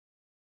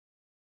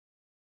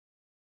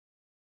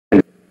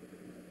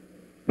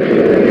Good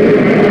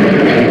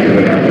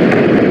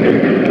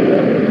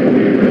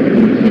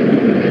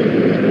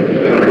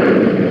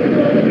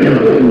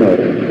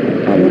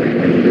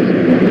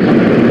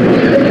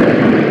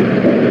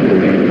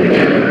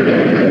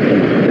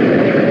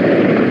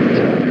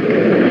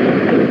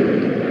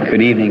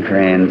evening,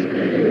 friends.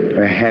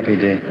 We're happy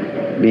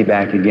to be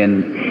back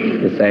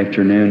again this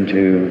afternoon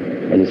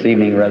this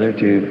evening to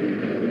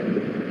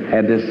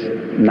have this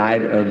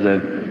night of the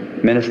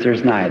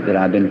minister's night that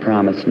I've been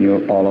promising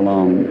you all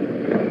along.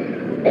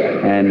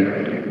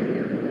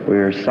 And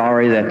we're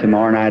sorry that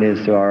tomorrow night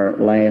is our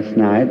last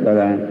night,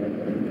 but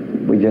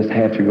we just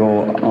have to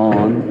go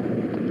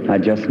on. I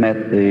just met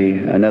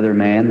another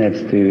man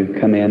that's to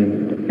come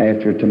in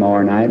after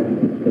tomorrow night,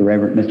 the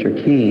Reverend Mr.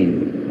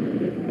 King.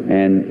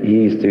 And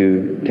he's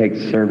to take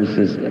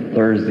services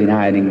Thursday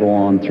night and go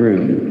on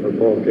through.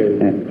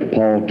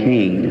 Paul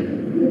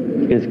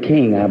King. It's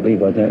King, I believe,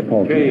 was that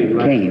Paul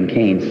King?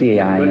 Cain,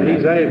 C-A-I-N. But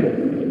he's able.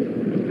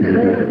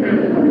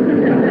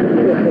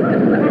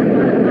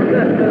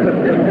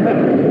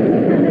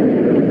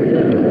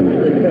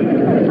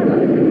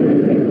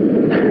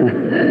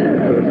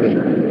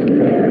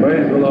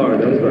 Praise the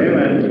Lord. That's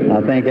right.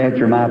 I think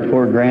after my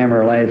poor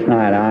grammar last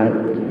night, I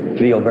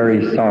feel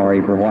very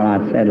sorry for what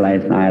I said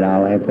last night.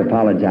 I'll have to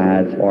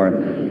apologize for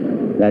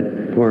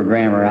that poor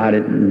grammar.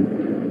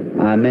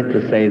 I meant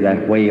to say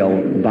that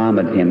whale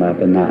vomited him up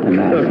and not say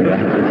that.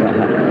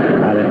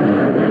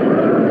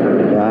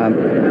 I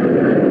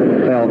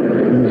felt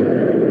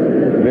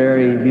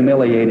very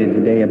humiliated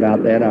today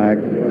about that. I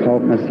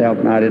caught myself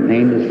and I didn't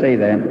mean to say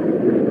that.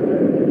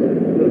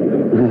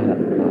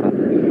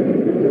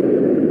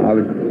 I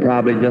was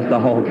probably just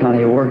all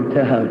kind of worked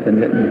up and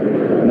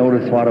didn't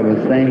notice what I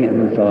was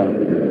saying, so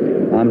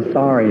I'm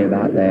sorry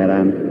about that.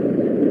 I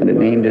didn't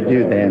mean to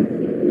do that.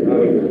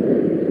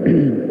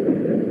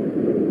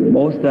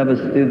 Most of us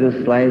through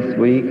this last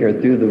week or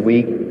through the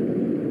week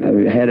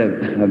we had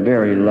a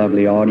very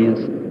lovely audience,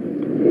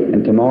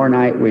 and tomorrow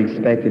night we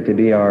expect it to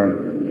be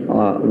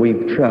we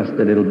trust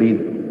that it'll be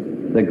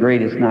the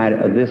greatest night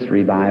of this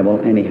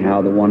revival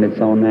anyhow, the one that's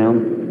on now.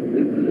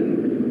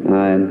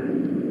 I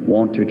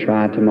want to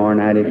try tomorrow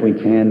night if we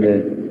can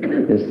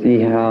to see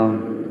how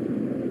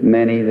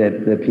many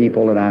that the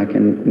people that I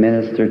can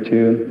minister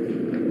to.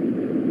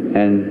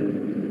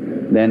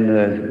 And then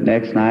the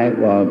next night,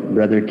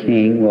 Brother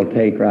King will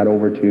take right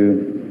over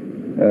to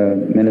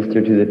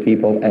minister to the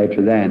people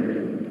after that.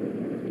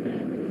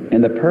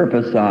 And the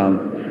purpose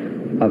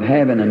of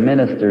having a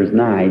minister's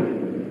night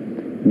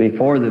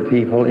before the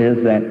people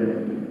is that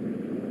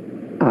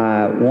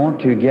I want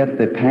to get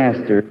the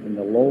pastors and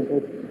the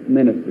local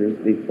ministers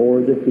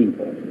before the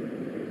people.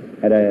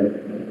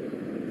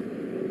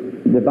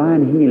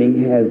 Divine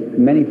healing has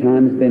many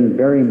times been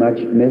very much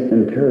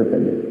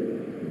misinterpreted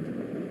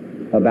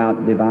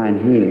about divine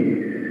healing.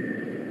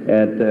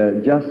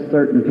 That just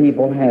certain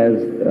people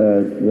has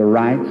the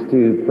rights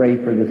to pray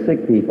for the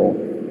sick people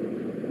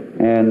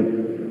and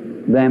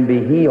them be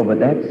healed, but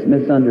that's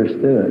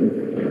misunderstood.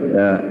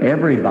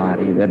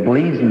 Everybody that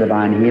believes in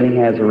divine healing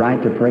has a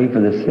right to pray for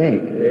the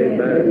sick.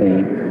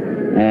 Amen.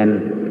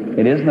 And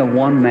it isn't a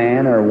one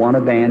man or one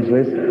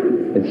evangelist.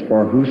 It's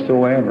for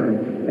whosoever,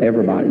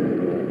 everybody.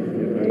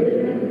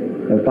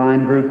 A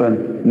fine group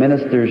of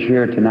ministers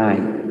here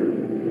tonight.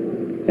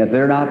 If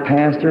they're not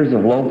pastors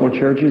of local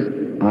churches,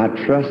 I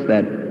trust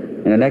that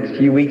in the next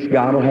few weeks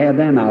God will have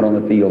them out on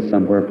the field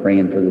somewhere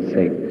praying for the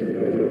sick.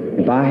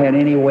 If I had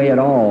any way at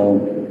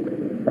all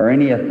or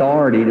any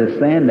authority to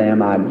send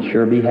them, I'd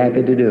sure be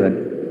happy to do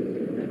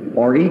it.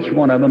 For each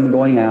one of them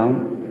going out,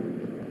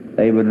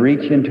 they would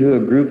reach into a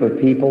group of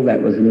people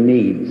that was in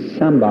need.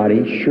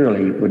 Somebody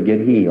surely would get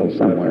healed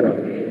somewhere.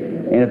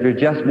 And if there's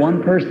just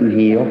one person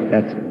healed,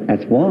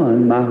 that's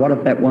one. What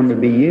if that one would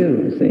be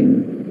you? See?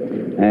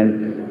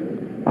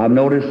 And I've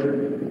noticed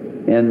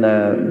in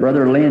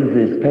Brother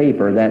Lindsay's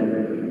paper, that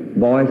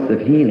Voice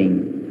of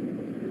Healing,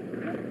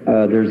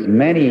 there's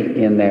many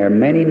in there,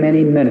 many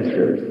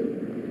ministers.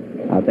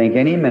 I think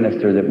any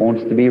minister that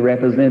wants to be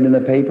represented in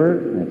the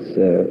paper, that's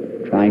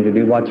trying to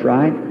do what's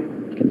right,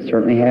 can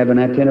certainly have an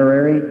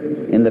itinerary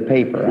in the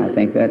paper. I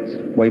think that's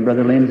the way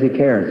Brother Lindsay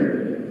carries it.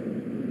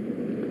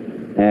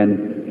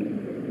 And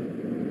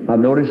I've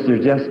noticed they're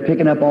just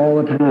picking up all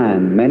the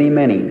time, many.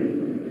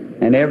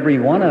 And every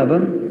one of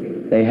them,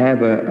 they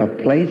have a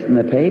place in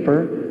the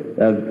paper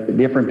of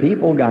different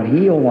people got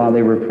healed while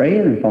they were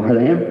praying for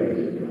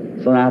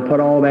them. So now I put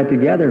all that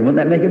together. Wouldn't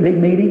that make a big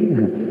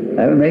meeting?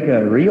 That would make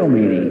a real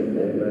meeting.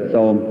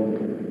 So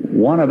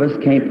one of us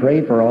can't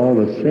pray for all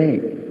the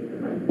sick.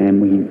 And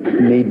we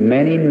need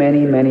many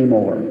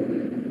more.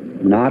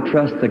 And I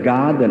trust to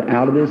God that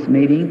out of this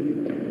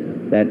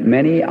meeting, that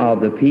many of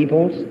the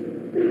peoples,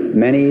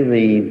 many of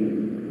the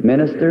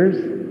ministers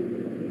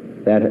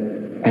that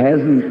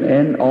hasn't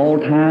in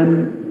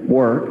all-time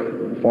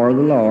work for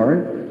the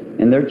Lord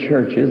in their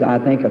churches, I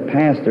think a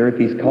pastor, if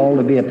he's called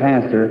to be a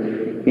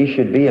pastor, he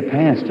should be a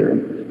pastor.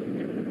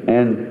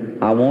 And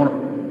I want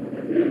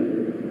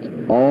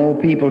all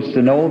peoples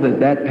to know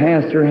that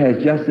pastor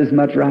has just as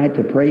much right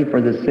to pray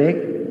for the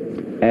sick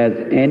as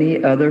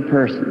any other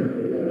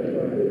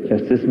person.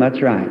 Just as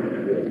much right.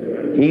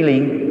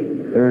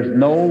 Healing, there's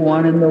no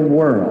one in the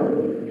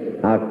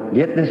world. Now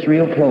get this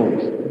real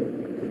close.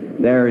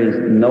 There is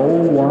no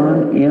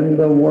one in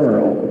the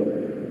world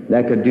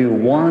that could do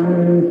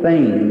one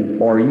thing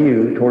for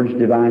you towards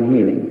divine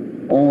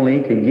healing.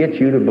 Only to get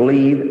you to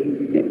believe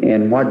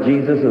in what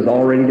Jesus has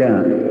already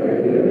done.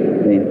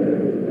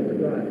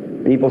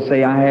 See? People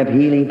say, I have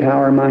healing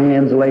power in my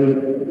hands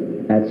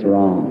laid. That's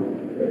wrong.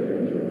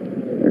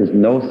 There's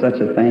no such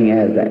a thing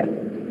as that.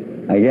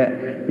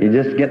 You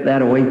just get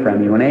that away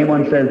from you. When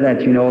anyone says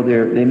that, you know,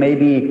 they may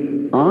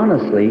be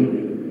honestly,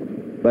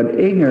 but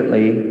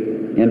ignorantly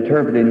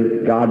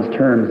interpreting God's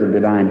terms of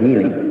divine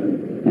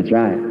healing. That's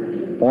right.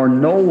 For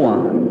no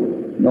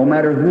one, no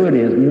matter who it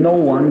is, no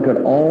one could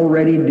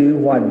already do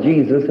what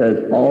Jesus has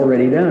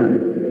already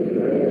done.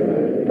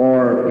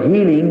 For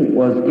healing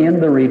was in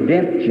the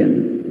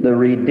redemption, the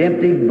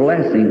redemptive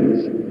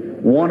blessings.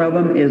 One of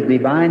them is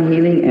divine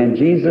healing, and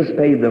Jesus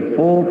paid the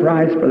full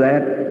price for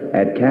that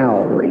at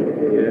Calvary.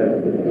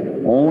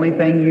 Only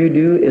thing you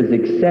do is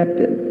accept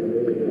it.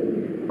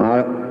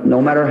 No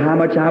matter how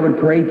much I would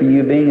pray for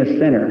you being a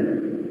sinner,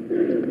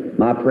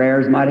 my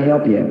prayers might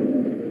help you.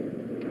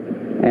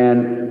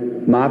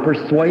 And my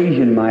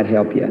persuasion might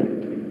help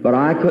you. But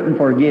I couldn't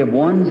forgive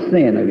one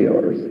sin of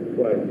yours.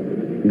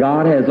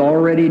 God has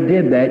already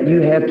did that.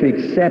 You have to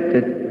accept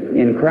it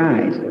in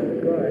Christ.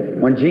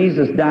 When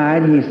Jesus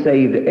died, He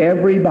saved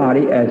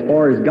everybody as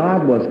far as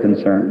God was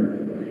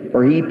concerned.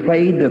 For He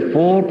paid the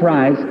full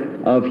price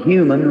of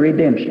human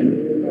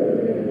redemption.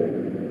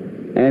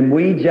 And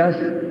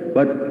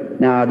but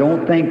now I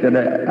don't think that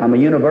I'm a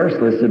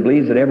universalist that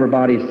believes that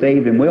everybody's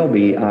saved and will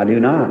be. I do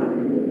not.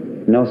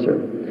 No,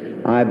 sir.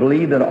 I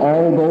believe that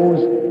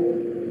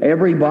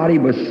everybody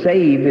was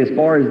saved as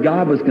far as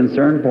God was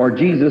concerned, for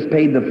Jesus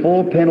paid the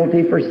full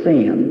penalty for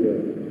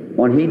sin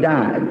when He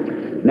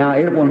died. Now,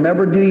 it will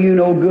never do you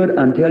no good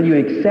until you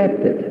accept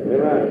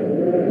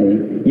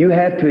it. You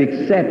have to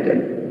accept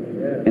it.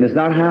 And it's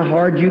not how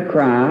hard you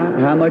cry,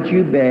 how much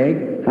you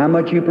beg, how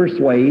much you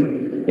persuade.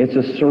 It's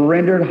a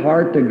surrendered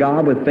heart to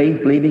God with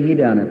faith, believing He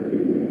done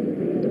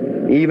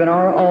it. Even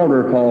our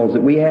altar calls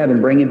that we have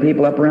in bringing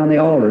people up around the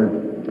altar,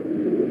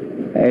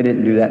 they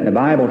didn't do that in the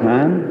Bible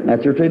time.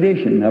 That's a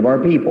tradition of our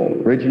people,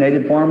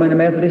 originated formerly in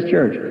the Methodist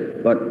Church.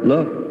 But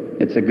look,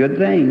 it's a good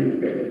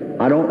thing.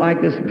 I don't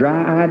like this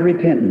dry-eyed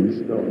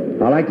repentance.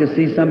 I like to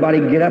see somebody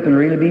get up and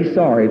really be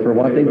sorry for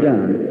what they've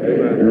done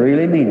and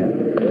really mean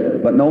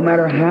it. But no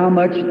matter how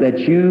much that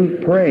you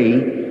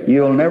pray,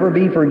 you'll never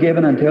be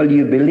forgiven until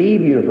you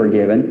believe you're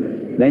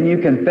forgiven. Then you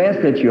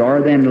confess that you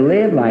are, then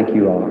live like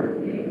you are.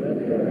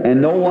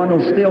 And no one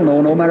will still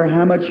know, no matter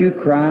how much you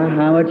cry,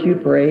 how much you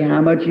pray,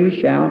 how much you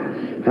shout,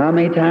 how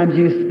many times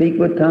you speak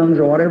with tongues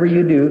or whatever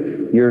you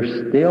do,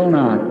 you're still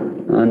not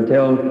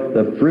until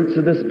the fruits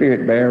of the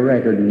Spirit bear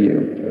record in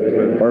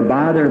you. For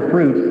by their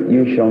fruits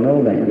you shall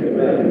know them.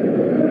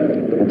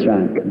 That's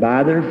right.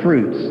 By their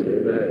fruits.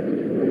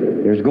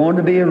 There's going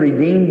to be a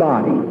redeemed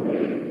body.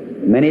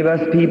 Many of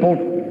us people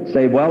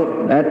say,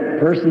 well, that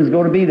person's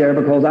going to be there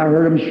because I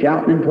heard them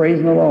shouting and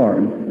praising the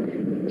Lord.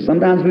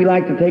 Sometimes we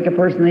like to take a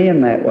person in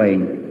that way.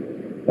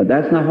 But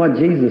that's not what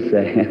Jesus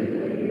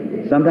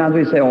said. Sometimes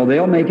we say, oh,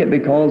 they'll make it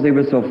because they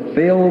were so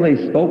filled they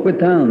spoke with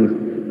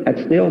tongues. That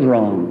still's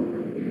wrong.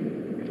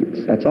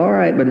 That's all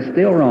right, but it's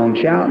still wrong.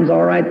 Shouting's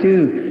all right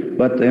too.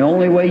 But the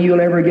only way you'll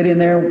ever get in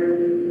there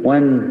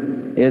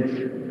when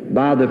it's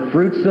by the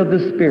fruits of the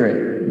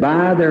Spirit.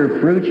 By their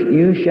fruits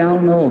you shall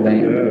know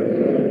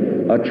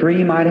them. A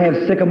tree might have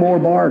sycamore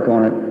bark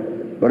on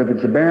it, but if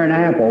it's bearing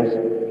apples,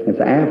 it's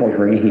an apple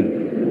tree.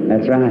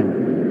 That's right.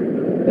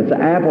 It's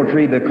an apple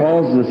tree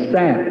because the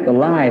sap, the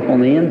life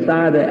on the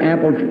inside of the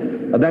apple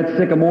of that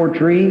sycamore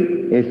tree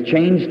is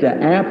changed to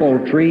apple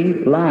tree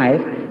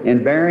life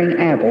and bearing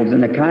apples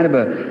in a kind of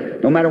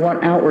no matter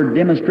what outward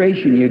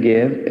demonstration you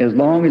give, as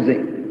long as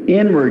the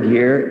inward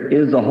here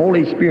is the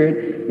Holy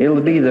Spirit,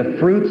 it'll be the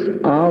fruits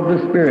of the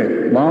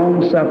Spirit.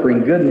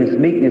 Long-suffering, goodness,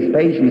 meekness,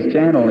 patience,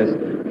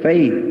 gentleness,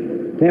 faith,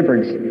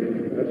 temperance.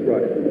 That's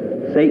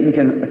right. Satan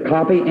can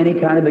copy any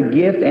kind of a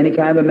gift, any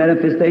kind of a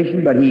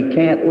manifestation, but he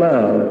can't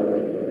love.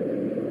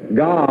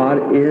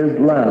 God is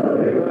love.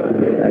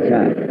 That's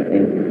right.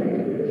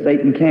 And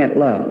Satan can't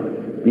love.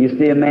 You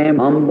see a man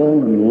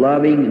humble and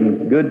loving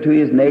and good to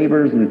his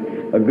neighbors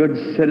and a good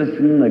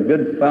citizen, a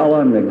good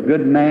fellow and a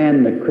good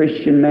man, a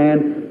Christian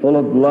man, full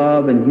of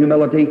love and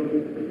humility.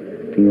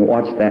 You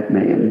watch that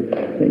man.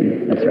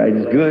 See? That's right.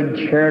 He's good,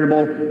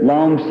 charitable,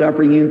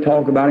 long-suffering. You can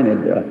talk about him.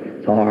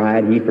 It's all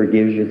right. He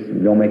forgives you.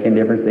 It don't make any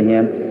difference to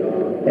him.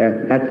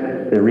 That's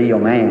the real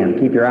man.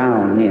 Keep your eye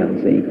on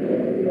him. See,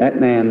 that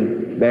man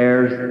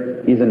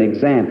he's an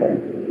example.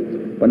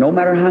 But no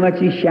matter how much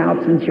he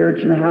shouts in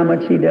church and how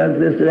much he does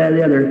this or that or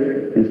the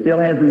other, and still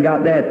hasn't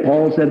got that.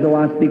 Paul said, though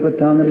I speak with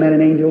tongues of men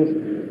and angels,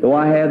 though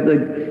I have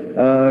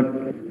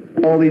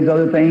all these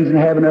other things and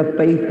have enough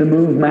faith to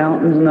move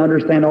mountains and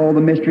understand all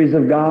the mysteries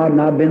of God,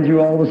 and I've been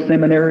through all the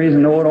seminaries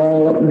and know it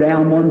all up and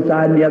down one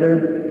side and the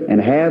other, and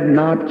have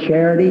not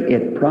charity,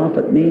 it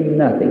profit me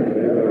nothing.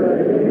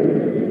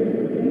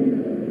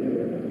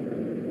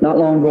 Not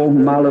long ago,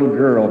 my little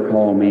girl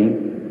called me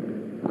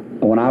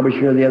when I was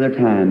here the other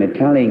time. It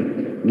kind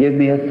of gave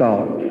me a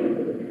thought.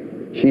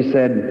 She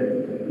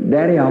said,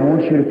 "Daddy, I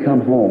want you to come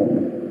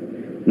home."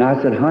 And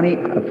I said, "Honey,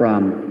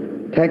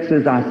 from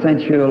Texas, I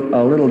sent you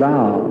a little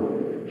doll."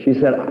 She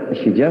said,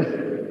 she just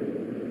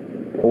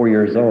 4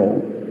 years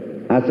old.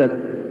 I said,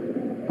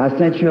 "I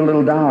sent you a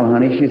little doll,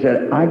 honey." She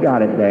said, "I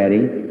got it,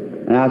 Daddy."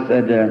 And I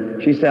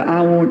said, she said,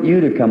 "I want you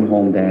to come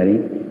home, Daddy."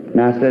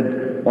 And I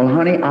said, "Well,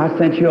 honey, I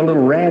sent you a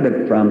little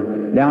rabbit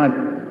from down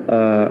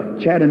at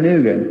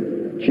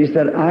Chattanooga." She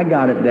said, "I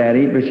got it,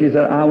 Daddy," but she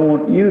said, "I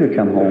want you to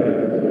come home."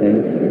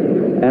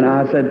 See? And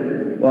I said,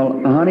 "Well,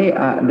 honey,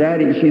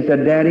 Daddy," she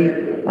said, "Daddy,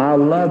 I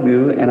love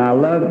you, and I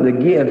love the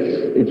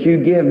gifts that you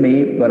give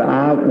me, but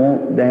I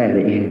want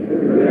Daddy."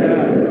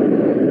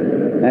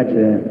 That's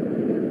it.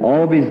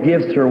 All of His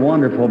gifts are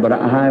wonderful, but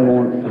I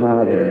want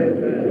Father.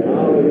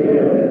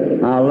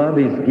 I love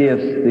His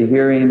gifts, to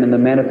hear Him in the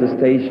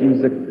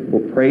manifestations, the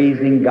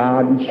praising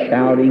God and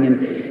shouting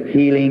and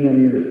healing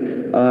and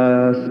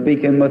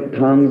speaking with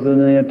tongues and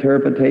the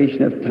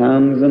interpretation of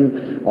tongues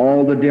and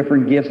all the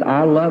different gifts.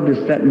 I love to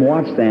sit and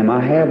watch them. I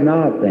have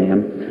not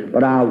them,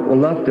 but I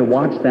love to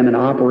watch them in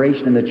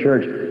operation in the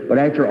church. But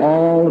after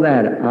all of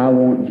that, I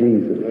want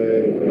Jesus.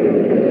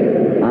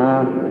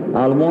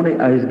 I want it,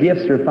 His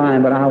gifts are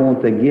fine, but I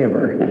want the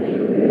giver.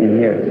 And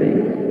here, see,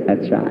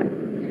 that's right.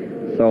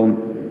 So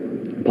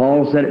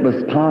Paul said it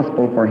was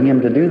possible for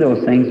him to do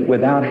those things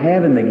without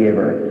having the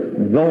giver.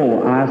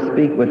 "Though I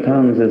speak with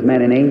tongues as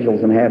men and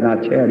angels and have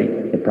not charity,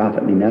 it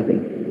profit me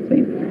nothing."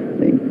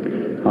 See?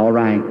 All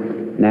right.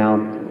 Now,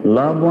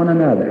 love one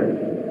another.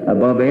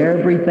 Above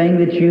everything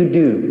that you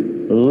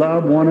do,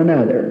 love one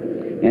another.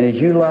 And as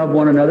you love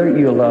one another,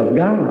 you'll love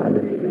God.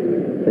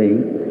 See?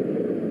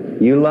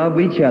 You love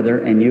each other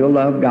and you'll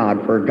love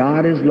God, for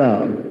God is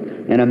love.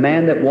 And a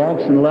man that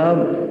walks in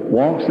love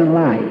walks in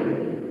light.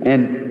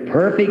 And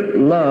perfect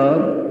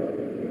love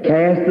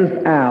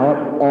casteth out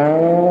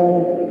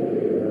all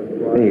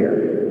fear.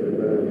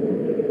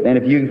 And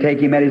if you can take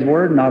Him at His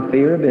word, not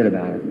fear a bit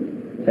about it.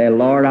 Say,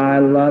 "Lord, I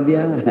love you.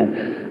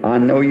 I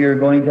know you're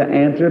going to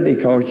answer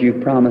because you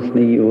promised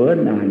me you would,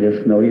 and I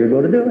just know you're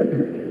going to do it."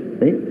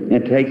 See?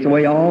 It takes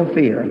away all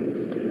fear.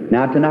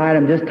 Now tonight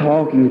I'm just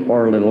talking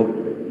for a little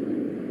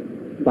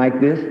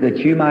like this, that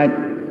you might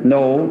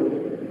know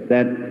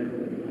that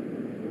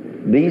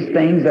these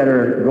things that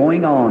are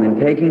going on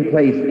and taking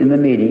place in the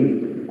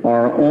meeting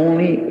are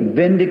only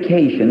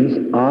vindications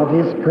of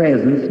His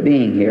presence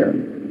being here.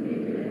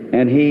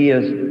 And He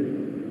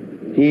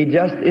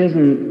just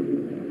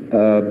isn't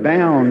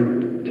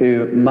bound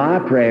to my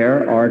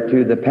prayer or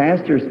to the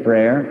pastor's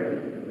prayer,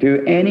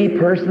 to any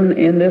person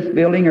in this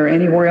building or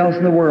anywhere else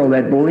in the world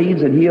that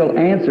believes that He'll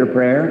answer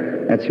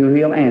prayer. That's who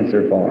He'll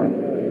answer for.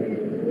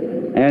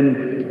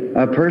 And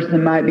a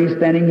person might be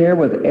standing here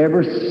with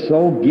ever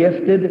so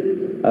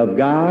gifted of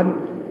God,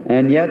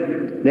 and yet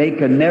they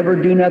could never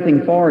do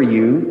nothing for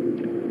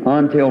you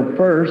until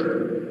first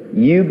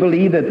you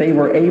believe that they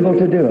were able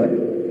to do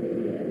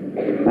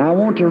it. Now, I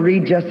want to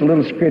read just a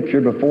little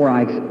scripture before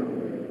I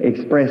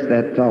express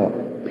that thought.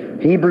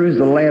 Hebrews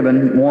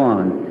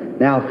 11:1.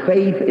 "Now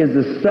faith is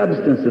the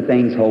substance of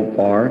things hoped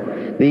for,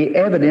 the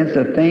evidence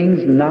of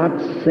things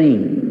not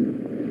seen."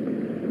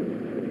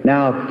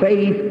 Now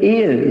faith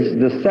is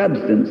the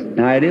substance.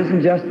 Now it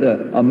isn't just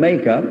a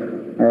makeup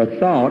or a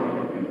thought.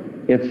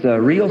 It's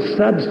a real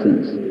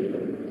substance.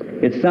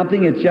 It's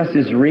something that's just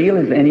as real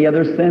as any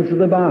other sense of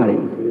the body.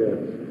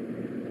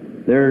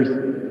 There's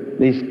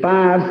these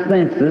 5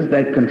 senses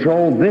that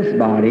control this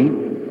body,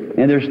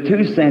 and there's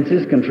 2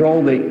 senses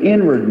control the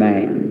inward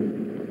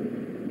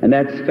man. And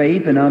that's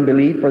faith and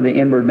unbelief for the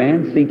inward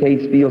man, see,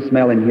 taste, feel,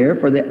 smell, and hear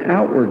for the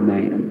outward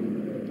man.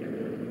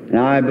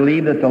 Now I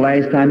believe that the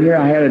last time here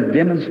I had a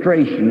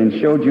demonstration and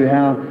showed you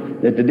how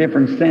that the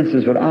different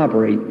senses would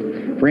operate.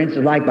 For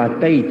instance, like by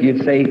faith,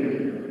 you'd say,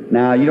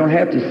 now you don't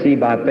have to see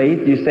by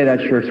faith, you say that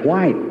shirt's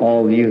white,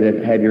 all of you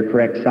that have your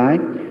correct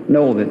sight.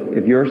 Know that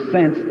if your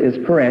sense is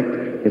correct,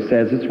 it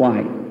says it's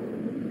white.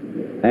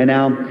 And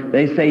now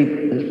they say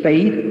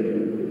faith,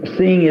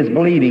 seeing is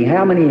believing.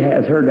 How many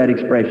has heard that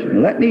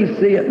expression? Let me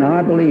see it and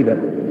I believe it.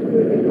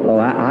 Oh,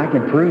 I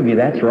can prove you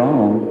that's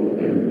wrong.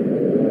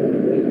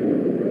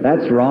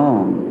 That's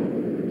wrong.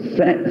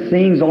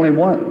 Seeing's only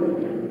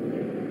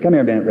one. Come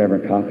here,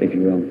 Reverend Coffey, if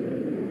you will.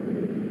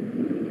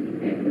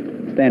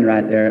 Stand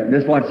right there.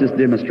 Just watch this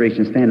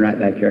demonstration. Stand right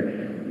back here.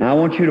 Now I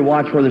want you to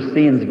watch whether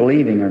seeing's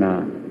believing or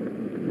not.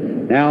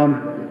 Now,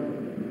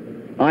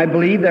 I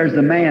believe there's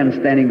a man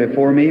standing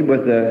before me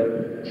with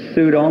a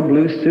suit on,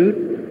 blue suit,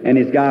 and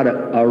he's got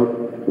a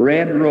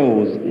red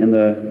rose in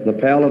the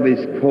lapel of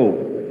his coat.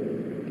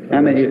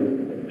 How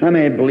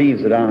many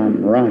believes that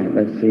I'm right?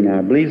 Let's see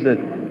now. Believes that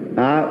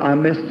I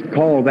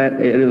miscalled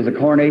that. It was a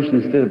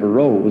carnation instead of a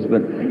rose,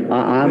 but He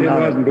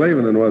wasn't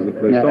believing and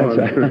wasn't. They Yeah, saw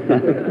that's him.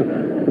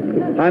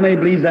 right. How many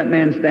believes that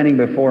man standing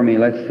before me?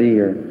 Let's see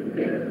here.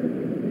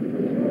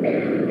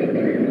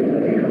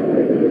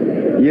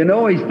 You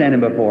know he's standing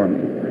before me.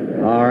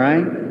 All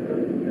right.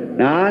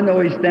 Now I know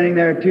he's standing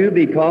there too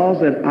because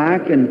that I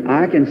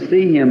can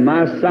see him.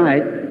 My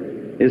sight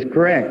is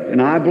correct,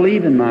 and I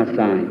believe in my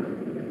sight,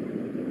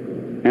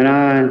 and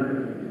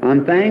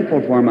I'm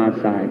thankful for my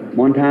sight.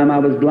 One time I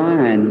was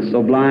blind,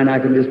 so blind I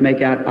could just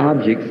make out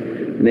objects,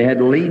 and they had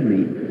to lead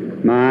me.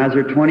 My eyes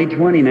are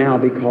 20/20 now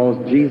because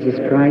Jesus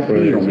Christ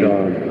healed me,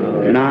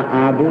 and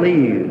I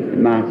believe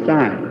in my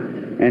sight,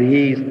 and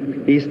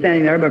he's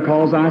standing there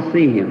because I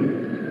see him.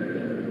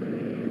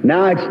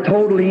 Now it's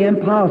totally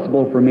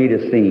impossible for me to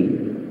see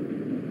him.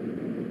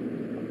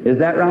 Is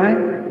that right?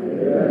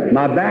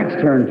 My back's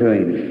turned to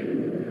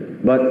him,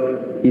 but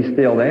he's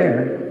still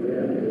there.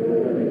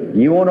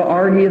 You want to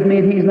argue with me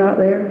if he's not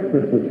there?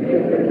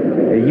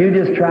 You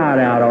just try it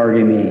out,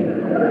 argue me.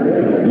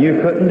 You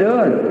couldn't do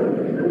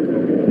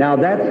it. Now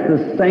that's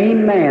the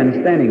same man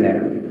standing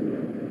there.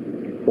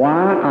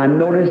 Why? I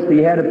noticed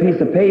he had a piece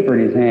of paper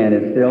in his hand.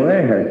 It's still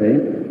there, see?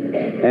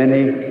 And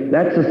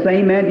that's the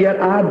same man, yet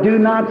I do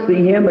not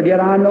see him, but yet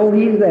I know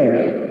he's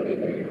there.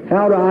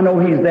 How do I know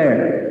he's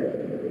there?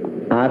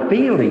 I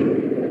feel him.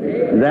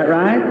 Is that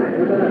right?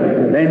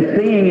 Then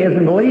seeing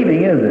isn't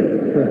believing, is it?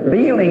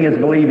 Feeling is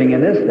believing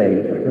in this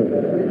stage.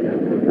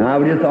 I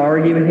would just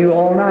argue with you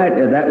all night.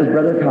 That was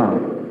Brother Cobb.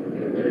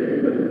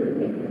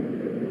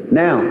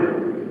 Now,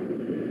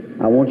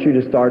 I want you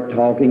to start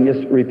talking,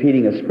 just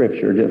repeating a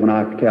scripture when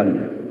I tell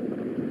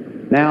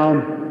you.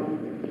 Now,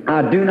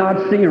 I do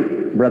not see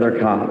Brother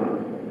Cobb.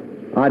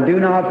 I do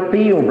not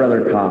feel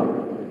Brother Cobb.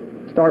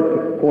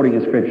 Start quoting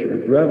a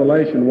scripture.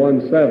 Revelation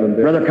 1:7.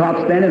 Brother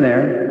Cobb's standing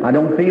there. I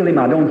don't feel him.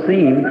 I don't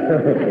see him.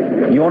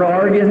 You want to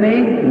argue with me?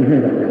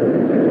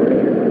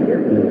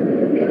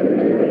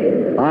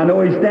 I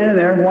know he's standing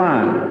there.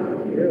 Why?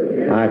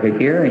 I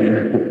could hear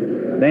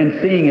him. Then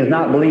seeing is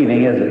not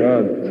believing, is it?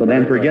 Good. So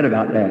then forget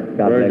about that.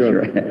 God Very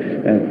bless good.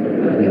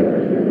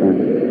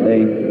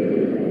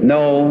 you.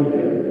 No.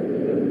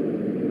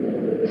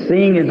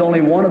 Seeing is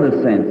only one of the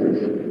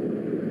senses.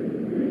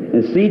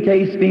 And see,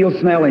 taste, feel,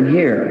 smell, and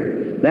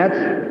hear. That's,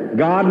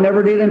 God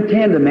never did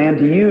intend a man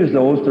to use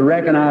those to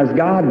recognize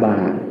God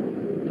by.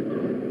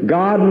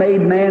 God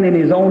made man in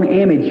his own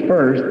image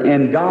first,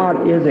 and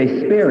God is a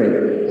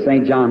spirit,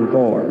 St. John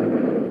 4.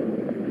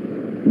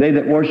 They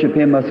that worship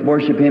him must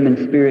worship him in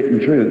spirit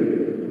and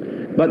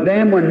truth. But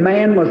then when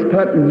man was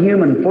put in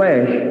human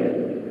flesh,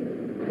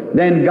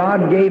 then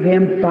God gave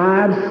him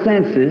 5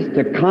 senses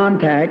to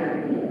contact,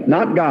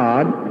 not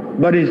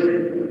God, but his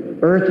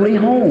earthly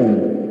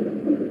home.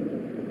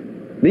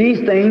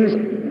 These things,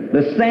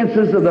 the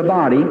senses of the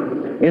body,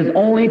 is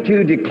only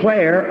to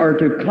declare or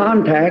to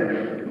contact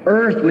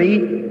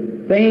earthly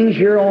things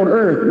here on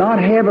earth, not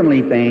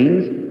heavenly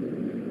things.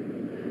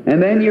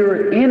 And then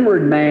your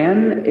inward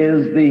man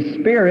is the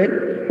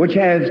spirit, which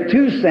has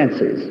 2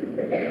 senses,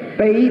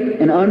 faith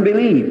and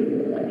unbelief.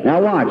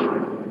 Now watch.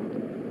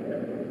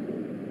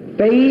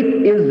 Faith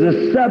is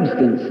the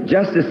substance,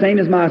 just the same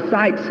as my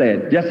sight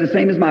said, just the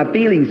same as my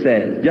feeling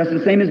says, just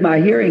the same as my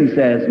hearing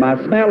says, my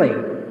smelling.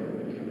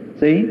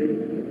 See?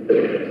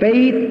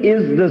 Faith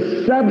is the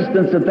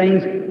substance of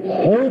things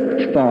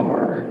hoped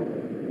for,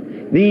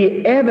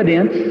 the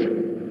evidence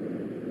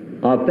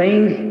of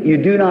things you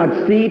do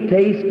not see,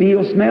 taste,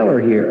 feel, smell, or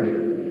hear.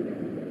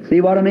 See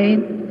what I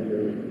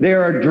mean? They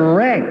are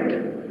direct.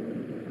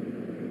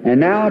 And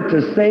now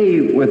to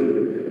say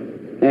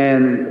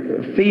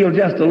and feel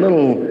just a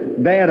little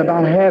bad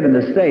about having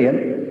to say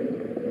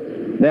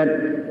it, that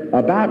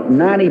about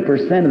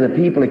 90% of the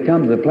people that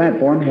come to the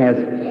platform has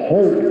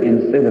hope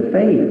instead of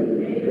faith.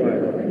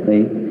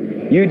 See?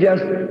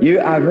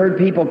 I've heard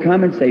people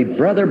come and say,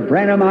 Brother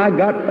Branham, I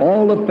got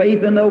all the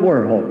faith in the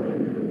world.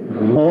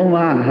 Oh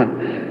my.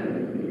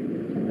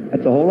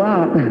 That's a whole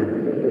lot.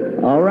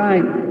 All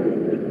right.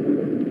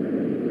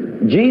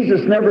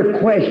 Jesus never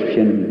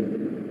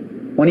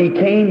questioned when he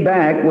came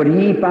back, would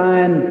he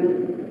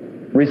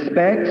find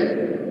respects?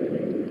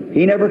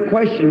 He never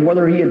questioned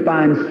whether he'd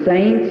find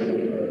saints.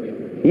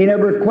 He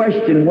never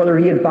questioned whether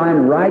he'd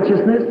find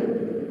righteousness.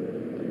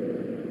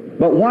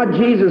 But what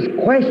Jesus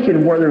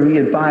questioned whether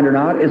he'd find or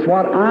not is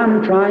what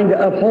I'm trying to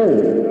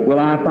uphold. Will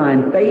I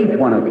find faith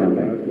when I come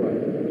back?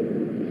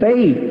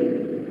 Faith.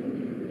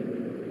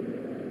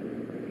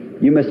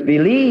 You must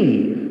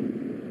believe.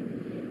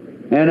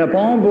 And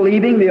upon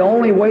believing, the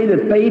only way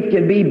that faith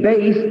can be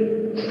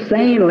based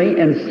sanely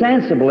and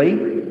sensibly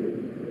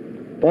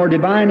for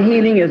divine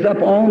healing is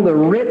upon the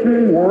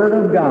written Word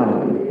of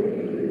God.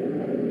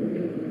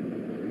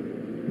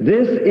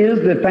 This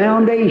is the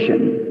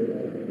foundation.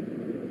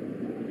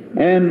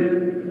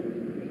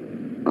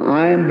 And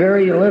I am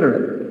very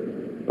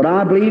illiterate, but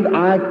I believe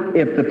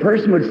if the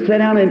person would sit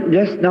down and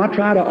just not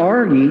try to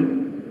argue,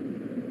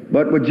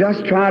 but would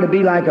just try to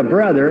be like a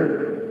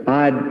brother,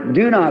 I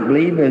do not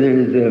believe that there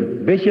is a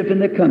bishop in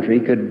the country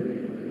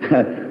could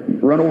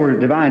run over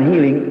divine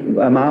healing,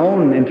 my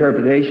own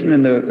interpretation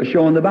and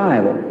showing the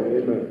Bible.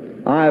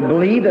 I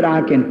believe that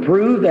I can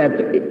prove that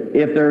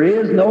if there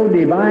is no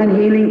divine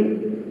healing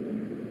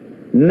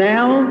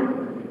now,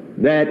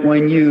 that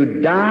when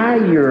you die,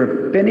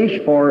 you're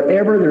finished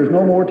forever. There's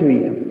no more to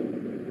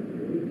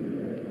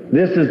you.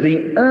 This is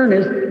the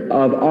earnest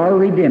of our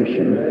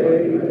redemption.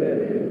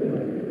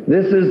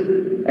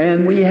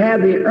 And we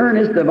have the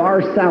earnest of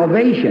our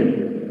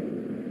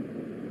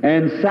salvation.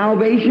 And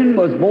salvation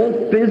was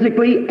both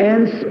physically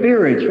and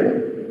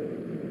spiritual.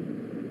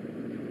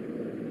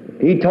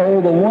 He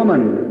told the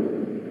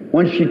woman,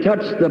 when she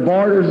touched the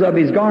borders of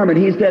his garment,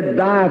 he said,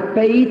 "Thy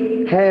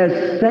faith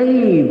has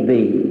saved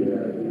thee."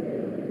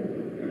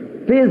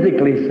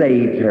 Physically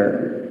saved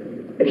her.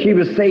 She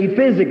was saved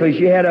physically.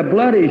 She had a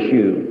blood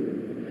issue.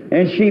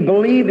 And she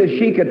believed if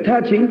she could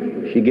touch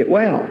him, she'd get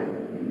well.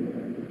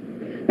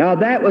 Now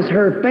that was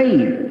her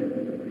faith.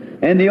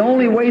 And the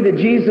only way that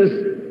Jesus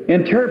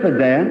interpreted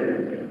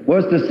that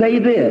was to say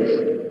this,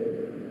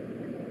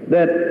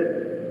 that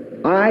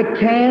I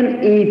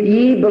can if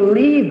ye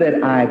believe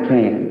that I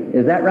can.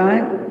 Is that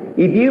right?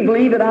 If you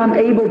believe that I'm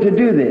able to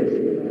do this.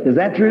 Is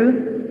that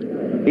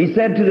true? He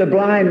said to the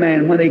blind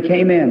man when they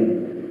came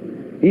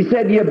in, he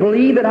said, "Do you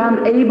believe that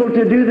I'm able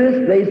to do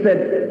this?" They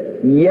said,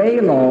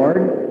 "Yea,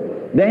 Lord."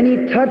 Then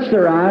he touched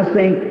their eyes,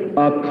 saying,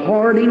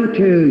 "According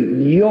to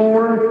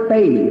your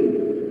faith."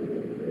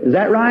 Is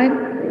that right?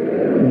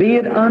 Be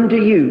it unto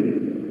you.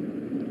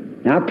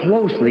 Now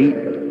closely,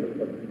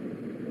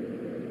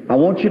 I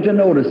want you to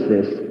notice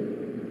this.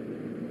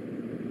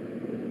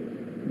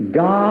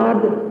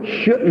 God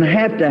shouldn't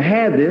have to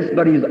have this,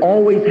 but He's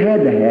always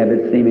had to have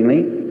it,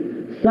 seemingly.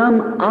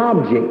 Some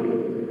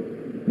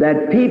object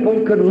that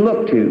people could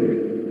look to.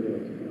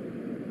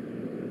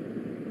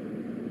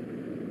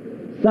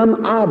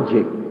 Some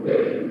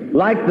object,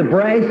 like the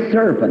brass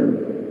serpent.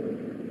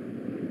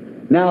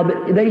 Now,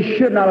 they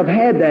should not have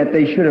had that.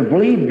 They should have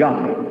believed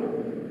God.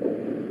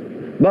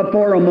 But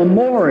for a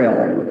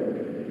memorial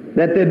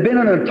that there'd been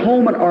an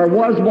atonement or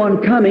was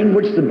one coming,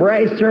 which the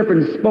brass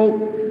serpent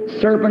spoke.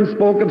 Serpent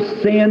spoke of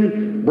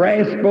sin.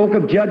 Brass spoke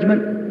of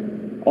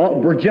judgment.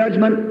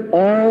 Judgment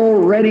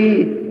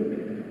already.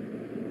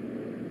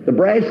 The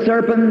brass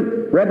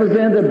serpent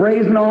represented the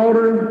brazen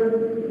altar.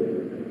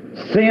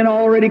 Sin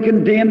already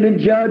condemned and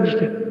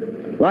judged.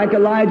 Like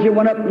Elijah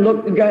went up and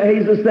looked at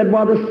Jesus, said,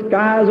 "Well, the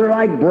skies are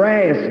like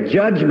brass."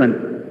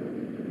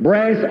 Judgment.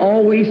 Brass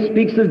always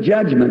speaks of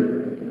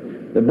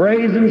judgment. The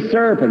brazen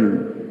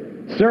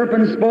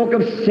serpent spoke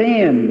of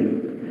sin.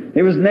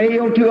 It was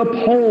nailed to a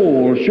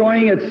pole,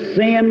 showing its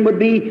sin would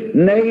be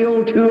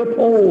nailed to a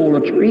pole,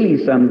 a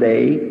tree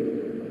someday,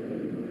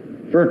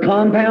 for a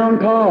compound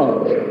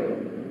cause.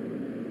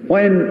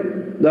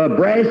 When the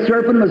brass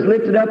serpent was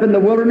lifted up in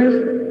the wilderness,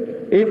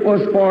 it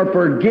was for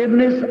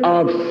forgiveness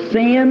of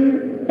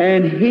sin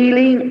and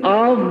healing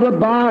of the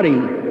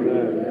body.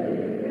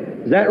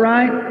 Is that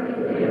right?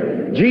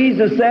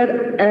 Jesus said,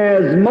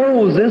 "As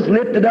Moses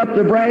lifted up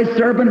the brass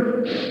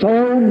serpent,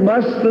 so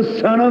must the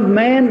Son of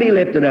Man be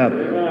lifted up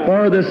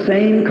for the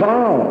same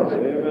cause."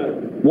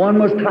 One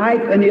was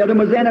type and the other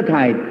was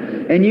antitype.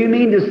 And you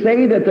mean to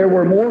say that there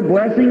were more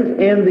blessings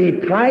in the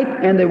type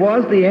and there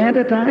was the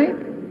antitype?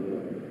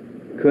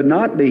 Could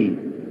not be.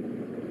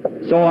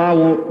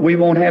 So we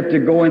won't have to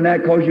go in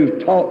that because you've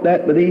taught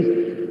that with these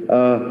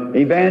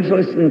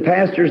evangelists and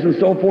pastors and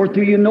so forth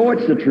till you know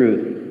it's the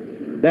truth.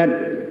 That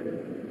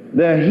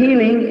the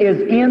healing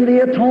is in the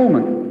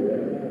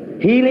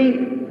atonement.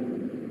 Healing,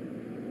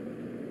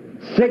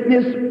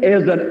 sickness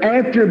is an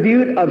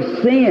attribute of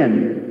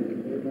sin.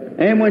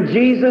 And when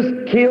Jesus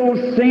killed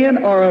sin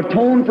or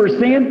atoned for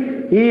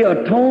sin, He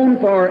atoned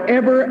for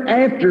every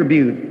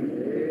attribute.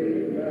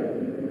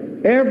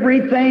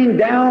 Everything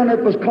down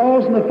that was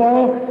causing the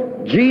fall,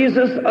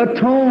 Jesus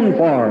atoned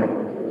for it.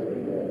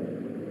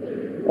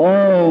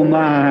 Oh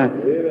my,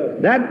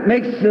 that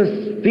makes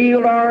us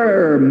feel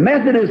our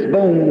Methodist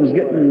bones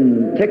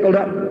getting tickled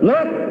up.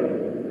 Look,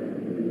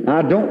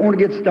 I don't want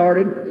to get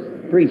started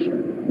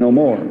preaching no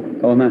more.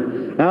 Oh my.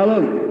 Now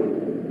look,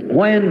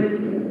 when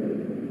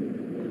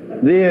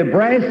the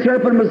brass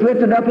serpent was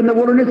lifted up in the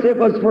wilderness, it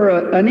was for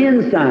an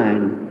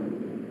ensign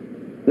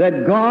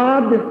that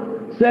God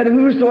said,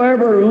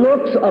 "Whosoever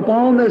looks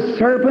upon the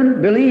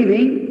serpent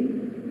believing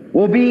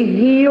will be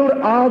healed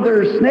of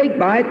their snake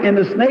bite," and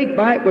the snake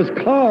bite was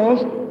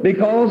caused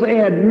because they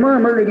had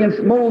murmured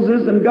against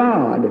Moses and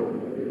God.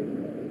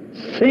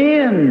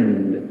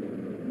 Sinned.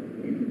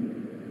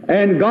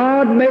 And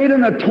God made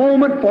an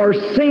atonement for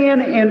sin,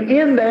 and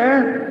in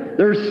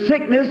their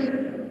sickness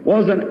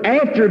was an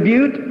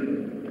attribute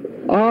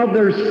of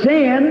their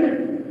sin.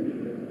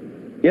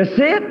 You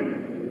see it?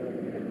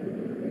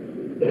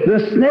 The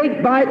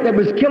snake bite that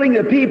was killing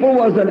the people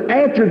was an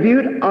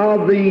attribute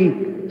of the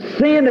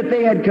sin that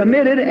they had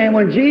committed, and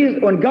when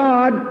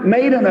God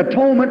made an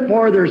atonement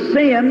for their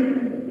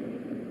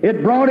sin,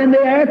 it brought in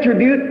the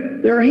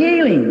attribute, their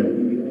healing.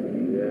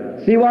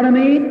 See what I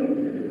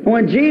mean?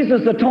 When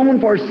Jesus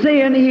atoned for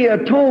sin, He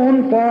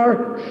atoned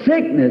for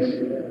sickness.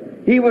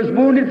 He was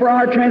wounded for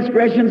our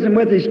transgressions, and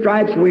with His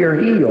stripes we are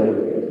healed.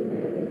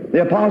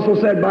 The apostle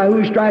said, by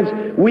whose stripes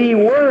we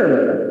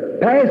were,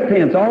 past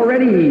tense,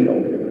 already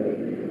healed.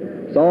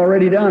 It's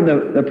already done.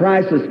 The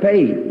price is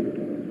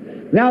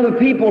paid. Now the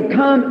people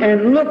come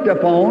and looked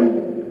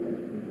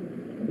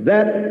upon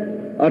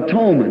that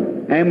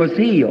atonement and was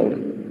healed.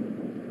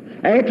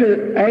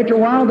 After a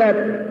while,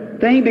 that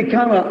thing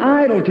become an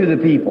idol to the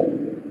people.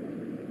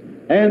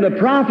 And the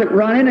prophet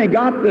run in and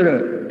got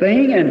the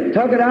thing and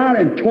took it out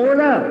and tore it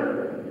up.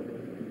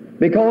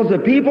 Because the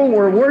people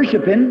were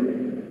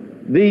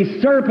worshiping the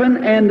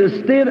serpent and the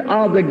stead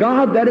of the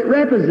God that it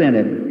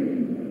represented.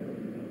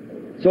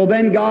 So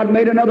then God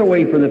made another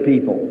way for the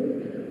people.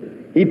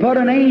 He put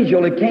an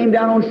angel that came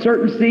down on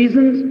certain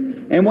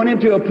seasons and went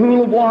into a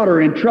pool of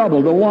water and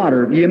troubled the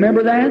water. Do you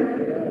remember that?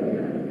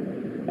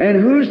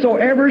 And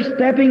whosoever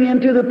stepping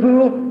into the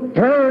pool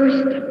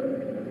first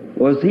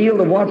was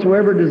healed of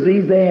whatsoever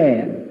disease they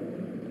had.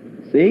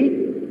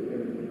 See?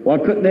 Well,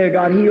 couldn't they have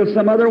got healed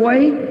some other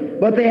way?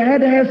 But they had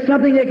to have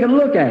something they could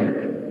look at.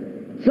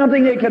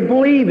 Something they could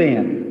believe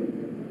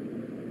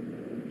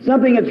in.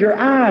 Something that your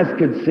eyes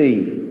could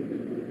see.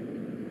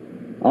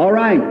 All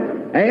right.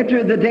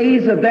 After the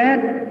days of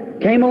that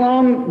came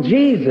along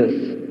Jesus.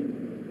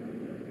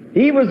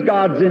 He was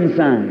God's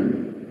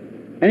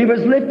ensign. And He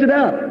was lifted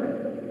up.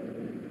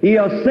 He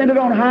ascended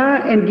on high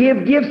and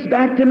gave gifts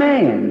back to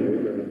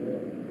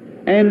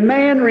man. And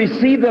man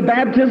received the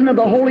baptism of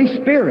the Holy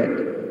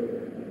Spirit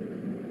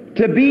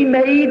to be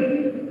made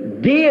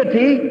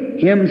deity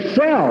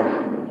Himself.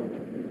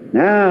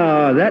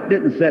 Now, that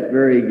didn't set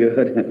very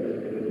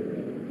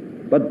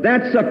good. But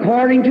that's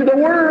according to the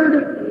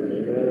Word.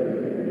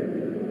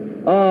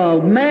 A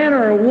man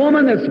or a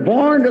woman that's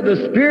born to the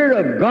Spirit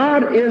of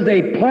God is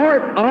a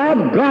part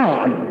of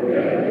God.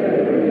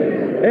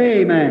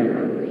 Amen.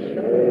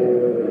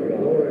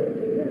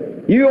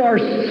 You are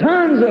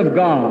sons of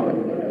God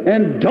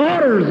and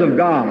daughters of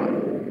God.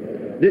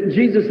 Didn't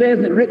Jesus say,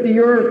 isn't it written in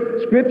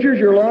your scriptures,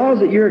 your laws,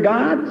 that you're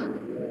God's?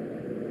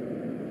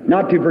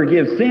 Not to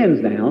forgive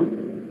sins now,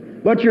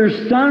 but you're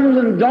sons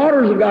and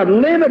daughters of God,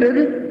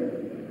 limited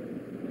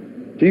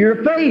to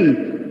your faith.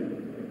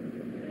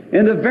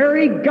 And the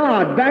very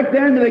God, back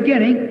there in the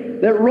beginning,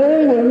 that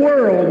rolled the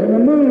world and the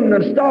moon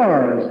and the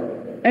stars,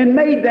 and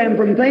made them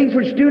from things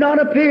which do not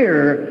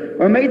appear,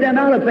 or made them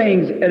out of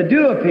things that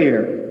do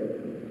appear.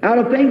 Out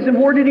of things, and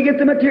where did He get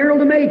the material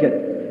to make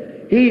it?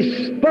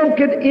 He spoke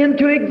it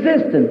into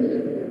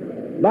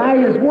existence. By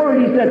His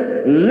Word, He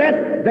said,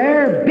 let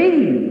there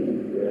be.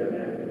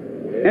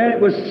 And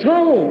it was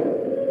so.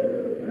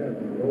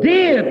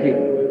 Deity.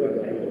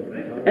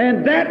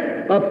 And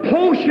that, a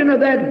portion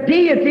of that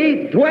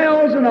deity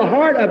dwells in the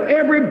heart of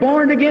every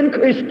born-again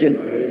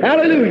Christian.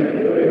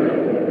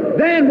 Hallelujah.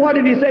 Then what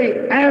did He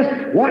say? Ask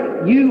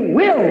what you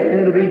will, and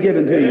it'll be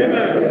given to you.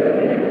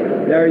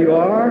 There you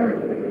are.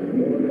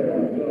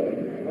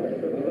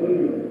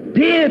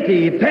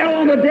 Deity fell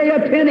on the day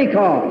of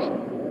Pentecost.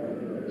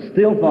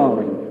 Still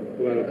falling.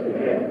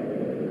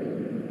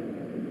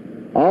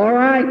 All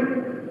right.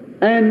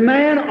 And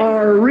man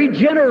are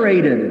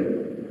regenerated.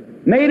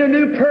 Made a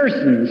new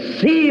person,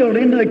 sealed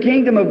into the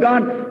kingdom of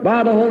God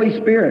by the Holy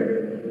Spirit.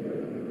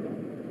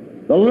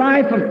 The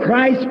life of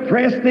Christ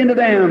pressed into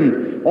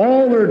them.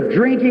 All their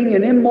drinking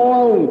and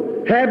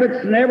immoral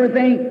habits and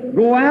everything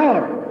go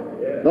out.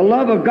 The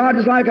love of God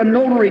is like a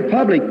notary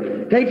public.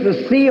 Takes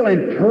a seal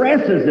and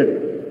presses it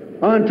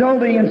until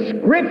the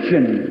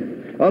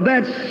inscription of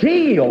that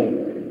seal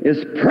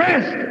is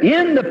pressed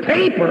in the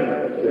paper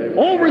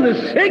over the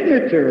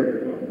signature.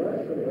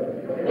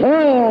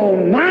 Oh,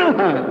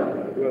 my!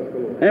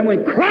 And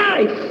when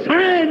Christ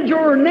signs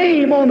your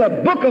name on the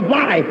book of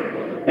life,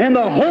 and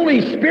the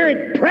Holy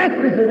Spirit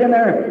presses it in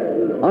there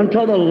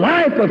until the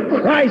life of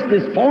Christ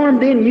is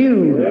formed in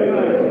you.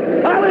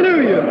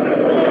 Hallelujah!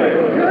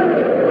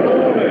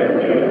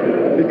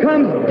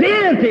 Becomes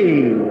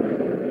deity.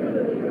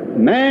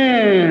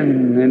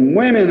 Man and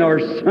women are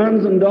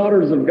sons and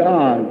daughters of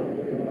God.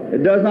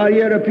 It does not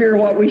yet appear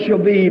what we shall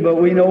be, but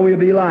we know we'll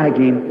be like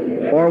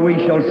Him, for we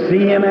shall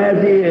see Him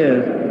as He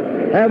is.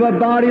 Have a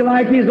body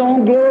like His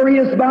own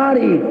glorious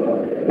body.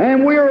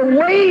 And we're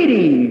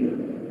waiting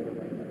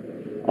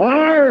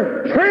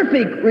our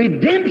perfect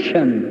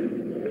redemption.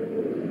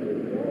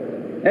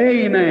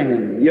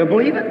 Amen. You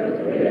believe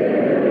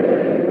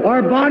it?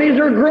 Our bodies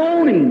are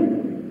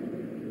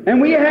groaning.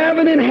 And we have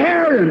an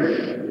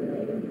inheritance.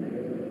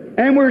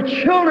 And we're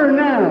children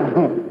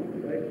now.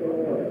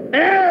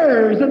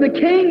 Heirs of the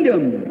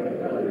kingdom.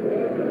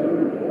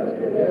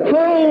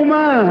 Oh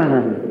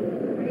my.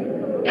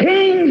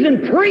 Kings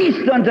and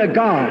priests unto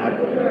God,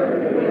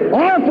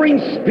 offering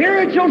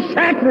spiritual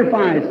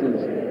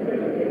sacrifices.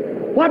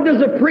 What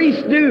does a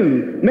priest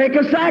do? Make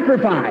a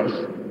sacrifice.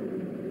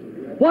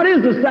 What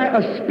is a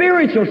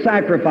spiritual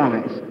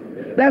sacrifice?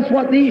 That's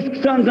what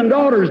these sons and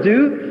daughters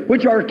do,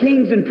 which are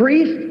kings and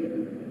priests,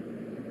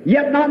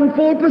 yet not in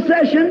full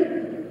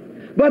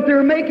possession, but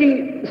they're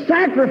making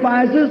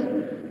sacrifices,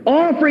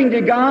 offering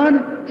to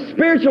God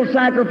spiritual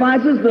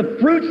sacrifices, the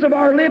fruits of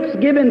our lips,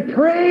 giving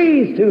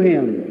praise to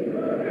Him.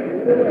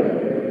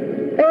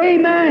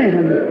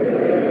 Amen.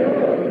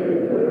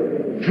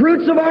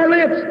 Fruits of our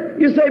lips.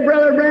 You say,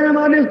 Brother Branham,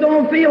 I just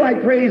don't feel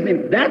like praising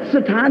Him. That's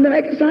the time to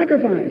make a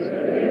sacrifice.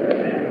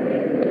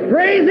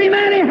 Praise Him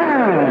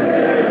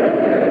anyhow.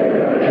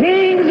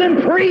 Kings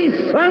and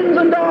priests, sons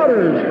and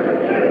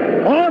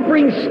daughters,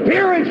 offering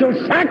spiritual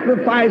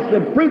sacrifice,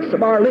 the fruits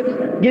of our lips,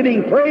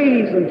 giving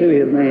praise unto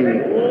His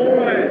name.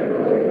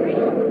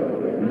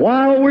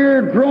 While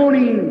we're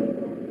groaning,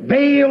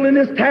 veiled in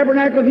this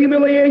tabernacle of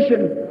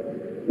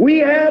humiliation, we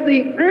have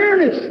the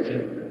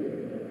earnest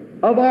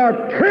of our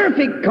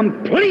perfect,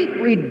 complete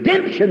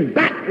redemption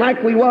back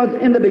like we was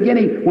in the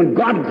beginning when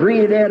God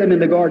created Adam in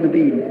the Garden of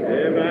Eden.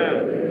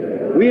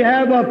 Amen. We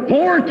have a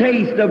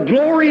foretaste of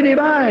glory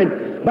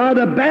divine by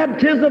the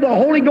baptism of the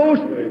Holy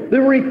Ghost,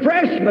 the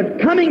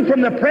refreshment coming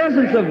from the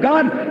presence of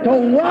God to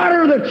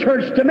water the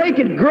church, to make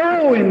it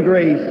grow in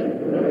grace.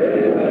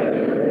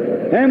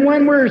 And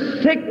when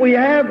we're sick, we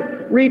have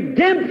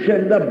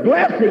redemption, the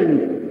blessing,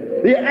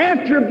 the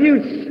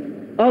attributes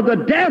of the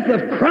death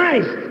of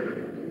Christ,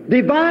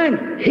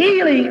 divine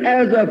healing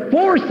as a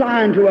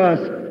foresign to us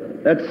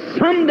that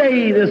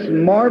someday this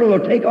mortal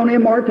will take on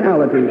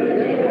immortality.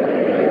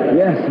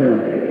 Yes,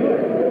 sir.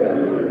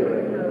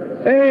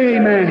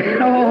 Amen.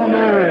 Oh,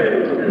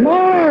 my.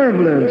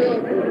 Marvelous.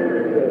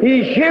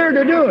 He's here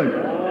to do it.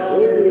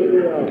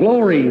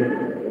 Glory.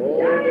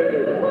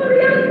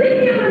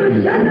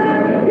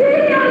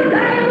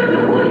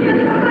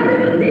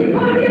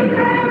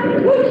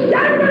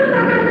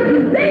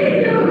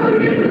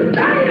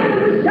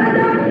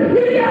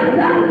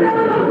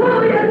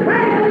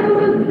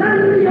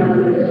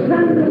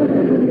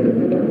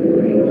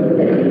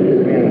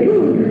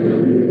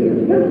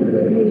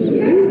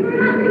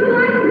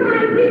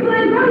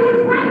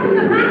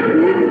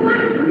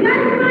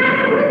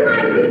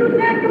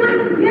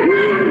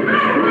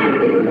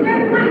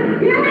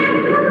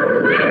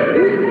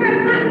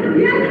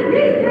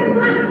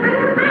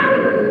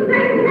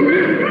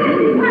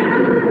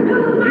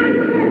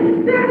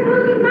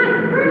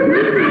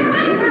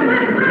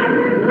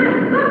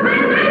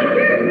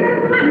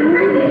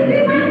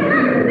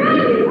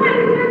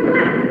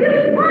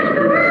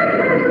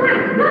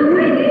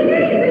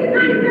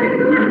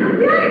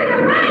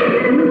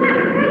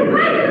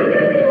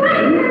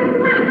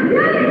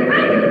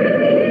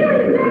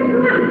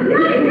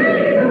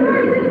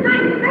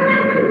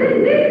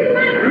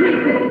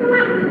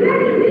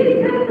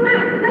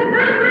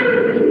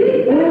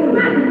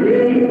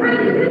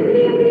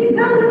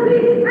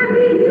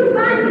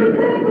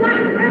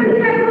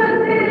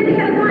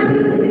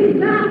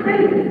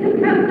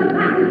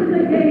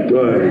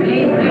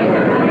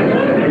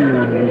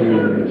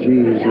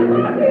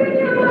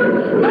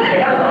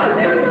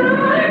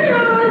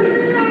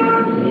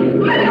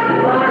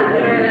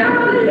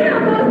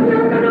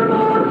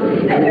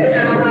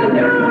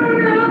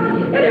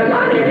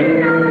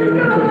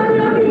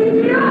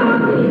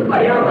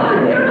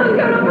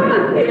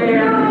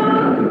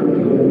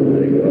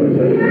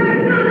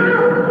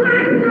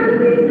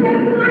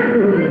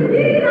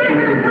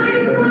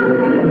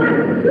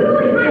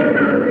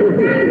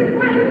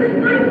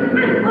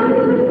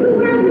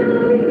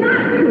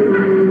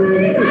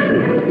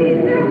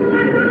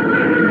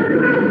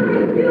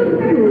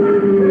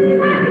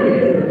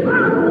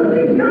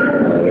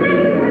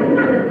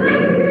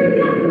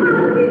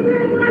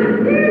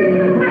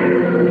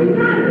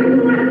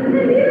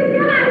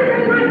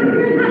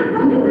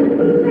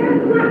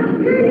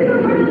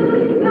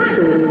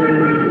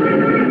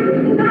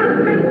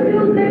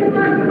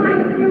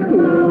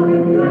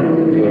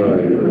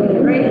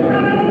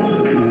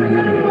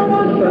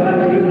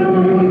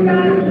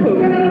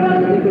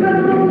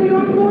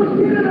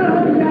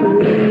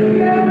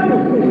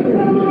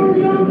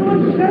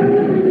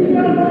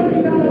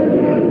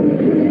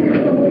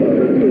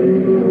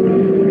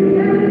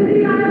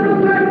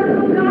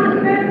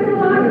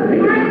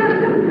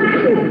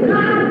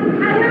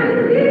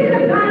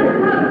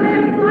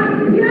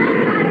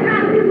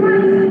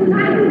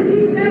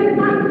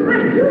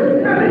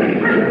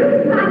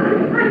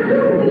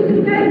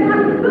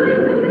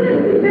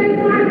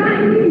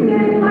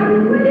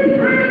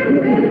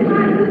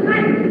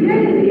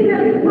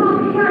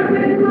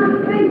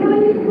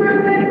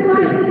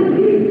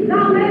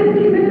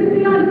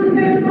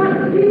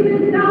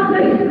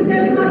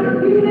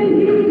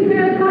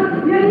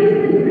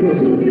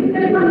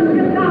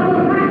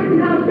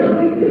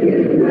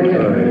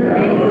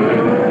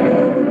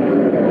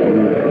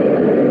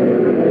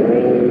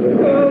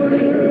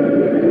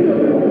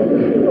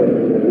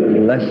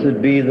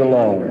 Blessed be the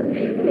Lord.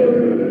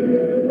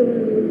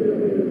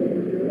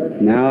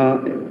 Now,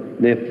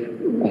 the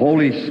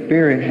Holy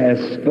Spirit has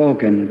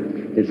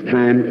spoken. It's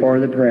time for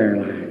the prayer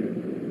line.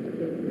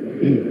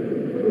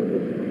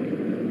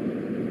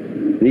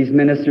 These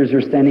ministers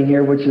are standing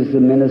here, which is the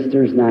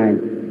minister's night.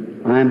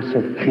 I'm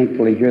so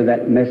thankful to hear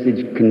that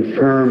message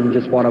confirm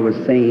just what I was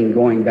saying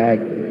going back.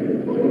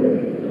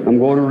 I'm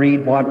going to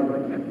read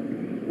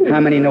how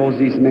many knows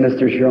these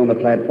ministers here on the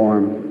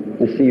platform?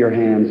 Let's see your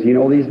hands. You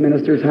know these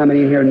ministers? How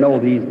many here know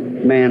these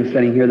man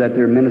sitting here that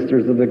they're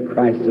ministers of the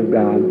Christ of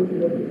God.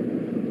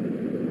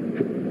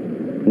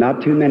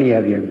 Not too many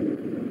of you.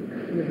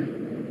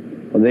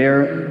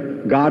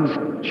 They're God's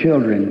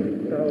children.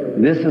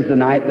 This is the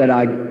night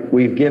that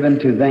we've given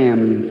to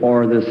them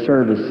for the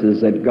services,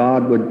 that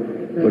God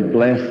would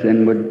bless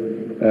and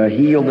would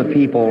heal the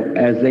people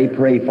as they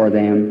pray for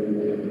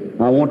them.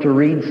 I want to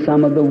read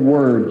some of the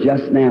word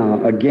just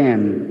now.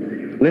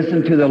 Again,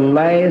 listen to the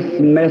last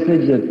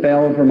message that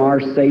fell from our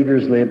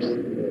Savior's lips.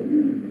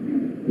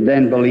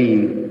 Then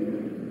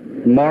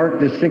believe. Mark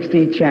the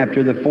 16th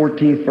chapter, the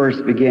 14th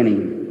verse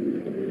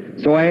beginning.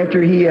 So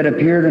after he had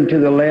appeared unto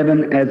the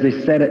 11 as they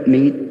sat at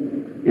meat,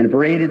 and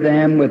upbraided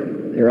them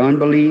with their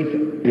unbelief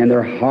and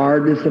their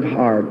hardness of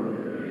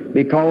heart,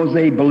 because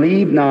they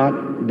believed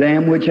not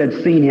them which had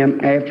seen him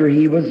after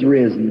he was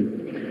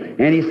risen.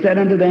 And he said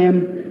unto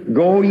them,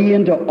 Go ye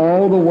into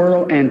all the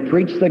world and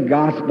preach the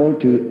gospel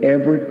to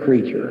every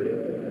creature.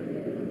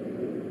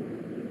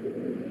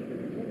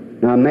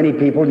 Now many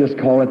people just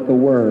call it the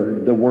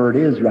Word. The Word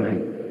is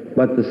right,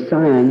 but the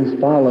signs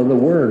follow the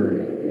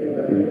Word.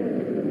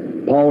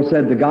 Paul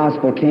said the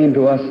gospel came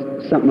to us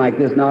something like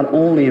this, not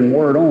only in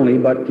word only,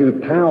 but through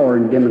power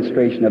and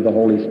demonstration of the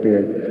Holy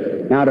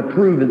Spirit. Now to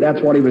prove that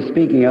that's what he was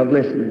speaking of,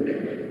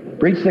 listen.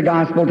 Preach the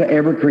gospel to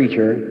every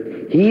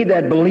creature. He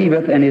that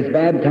believeth and is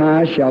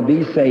baptized shall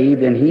be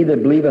saved, and he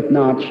that believeth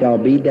not shall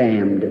be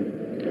damned.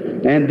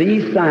 And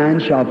these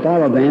signs shall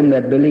follow them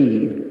that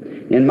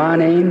believe. In my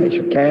name they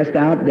shall cast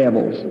out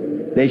devils.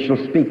 They shall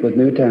speak with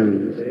new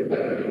tongues.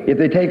 If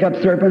they take up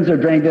serpents or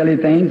drink deadly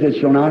things, it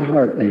shall not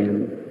hurt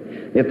them.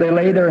 If they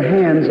lay their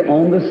hands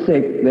on the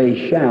sick,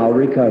 they shall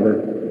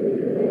recover.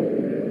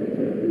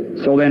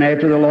 So then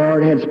after the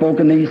Lord had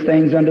spoken these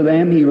things unto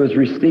them, he was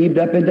received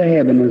up into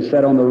heaven and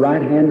sat on the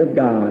right hand of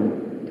God.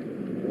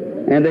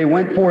 And they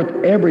went forth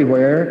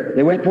everywhere.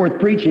 They went forth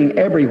preaching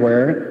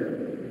everywhere.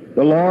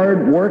 The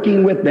Lord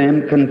working with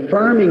them,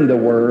 confirming the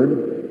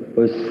word,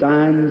 with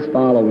signs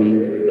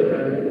following.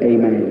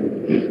 Amen.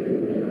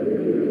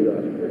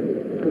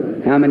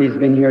 How many's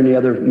been here in the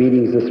other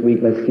meetings this week?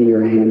 Let's see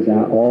your hands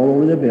out. All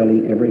over the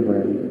building,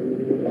 everywhere.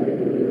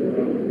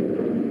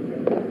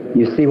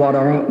 You see what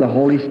the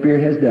Holy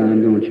Spirit has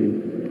done, don't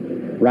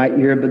you? Right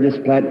here by this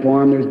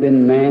platform, there's been a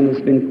man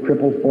that's been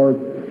crippled for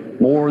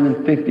more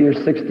than 50 or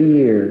 60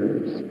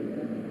 years.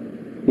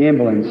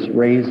 Ambulance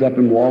raised up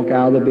and walk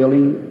out of the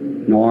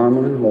building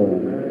normal and whole.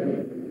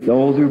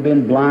 Those who've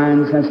been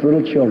blind since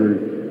little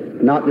children,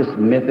 not just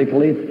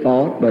mythically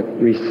thought, but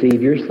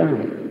receive your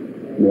sight.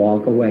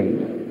 Walk away.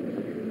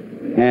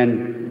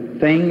 And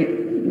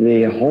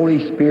the Holy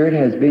Spirit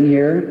has been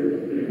here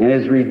and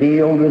has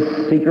revealed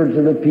the secrets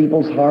of the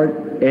people's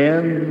heart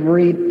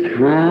every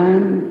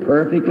time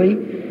perfectly.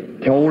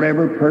 Told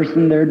every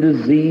person their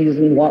disease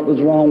and what was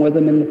wrong with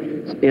them.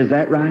 And is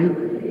that right?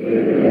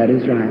 That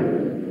is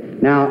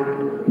right. Now,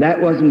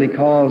 that wasn't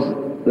because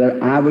that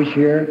I was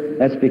here.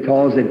 That's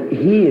because that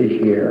He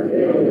is here.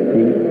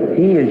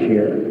 He is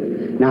here.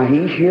 Now,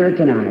 He's here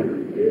tonight.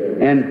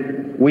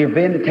 And we've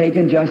been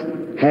taking just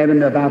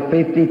having about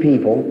 50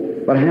 people.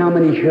 But how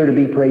many is here to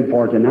be prayed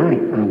for tonight?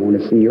 I want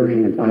to see your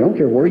hands. I don't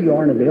care where you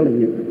are in the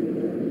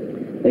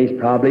building. There's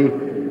probably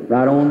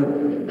right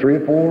on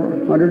 300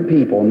 or 400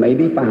 people,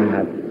 maybe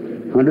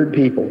 500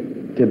 people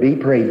to be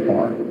prayed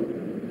for.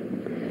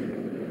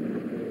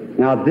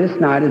 Now this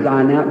night, as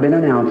I've now been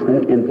announcing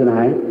it, and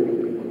tonight,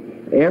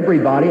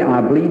 everybody,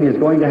 I believe, is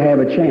going to have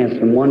a chance.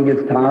 When one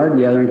gets tired,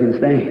 the other can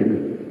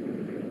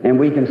stand. And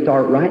we can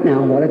start right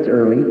now while it's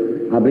early,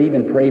 I believe,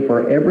 and pray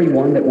for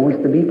everyone that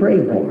wants to be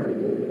prayed for.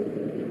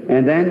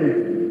 And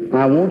then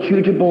I want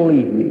you to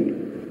believe me,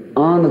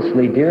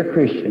 honestly, dear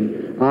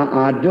Christian,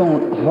 I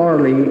don't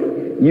hardly...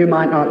 You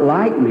might not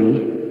like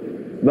me,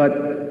 but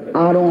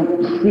I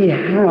don't see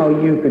how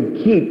you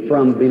could keep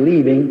from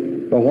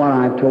believing for what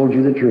I've told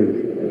you the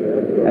truth.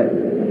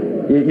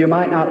 You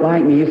might not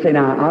like me. You say,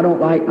 now, I don't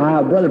like,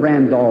 Brother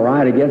Branham's all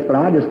right, I guess, but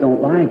I just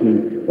don't like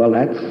him. Well,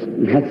 that's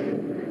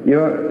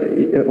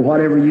your,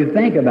 whatever you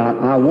think about,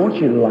 I want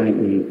you to like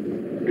me.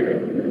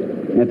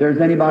 If there's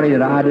anybody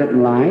that I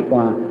didn't like,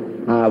 well,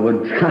 I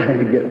would try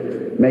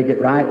to make it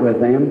right with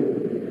them.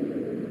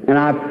 And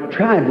I've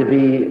tried to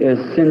be as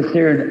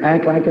sincere and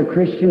act like a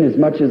Christian as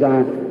much as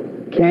I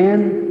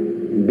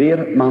can, be it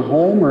at my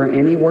home or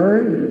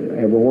anywhere.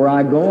 Everywhere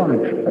I go,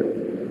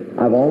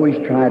 I've always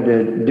tried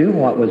to do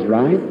what was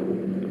right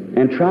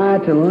and try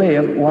to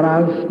live what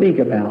I speak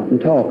about and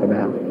talk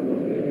about.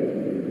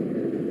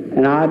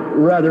 And I'd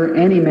rather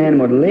any man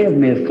would live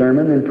me a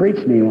sermon than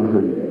preach me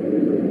one.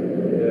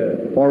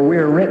 For we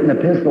are written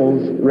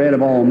epistles read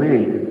of all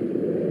men.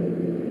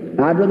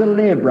 I'd rather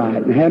live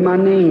right and have my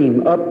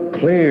name up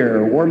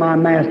clear where my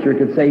master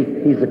could say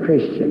he's a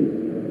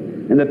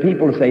Christian. And the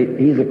people say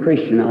he's a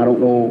Christian. I don't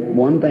know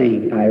one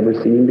thing I ever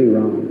seen him do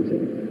wrong.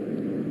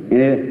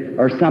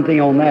 Or something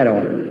on that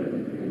order.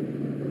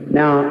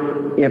 Now,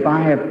 if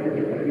I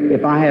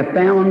have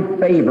found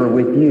favor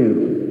with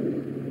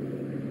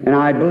you, and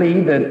I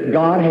believe that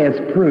God has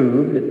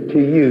proved to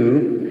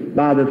you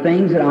by the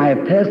things that I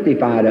have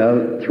testified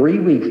of 3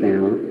 weeks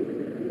now,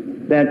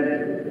 that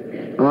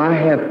I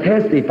have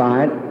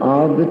testified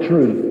of the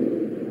truth.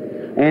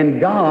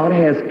 And God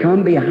has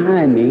come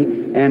behind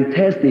me and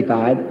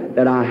testified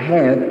that I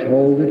have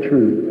told the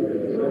truth.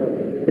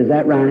 Is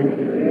that right?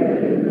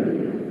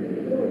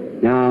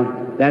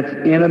 Now, that's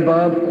in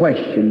above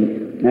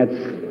question. That's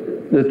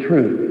the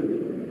truth.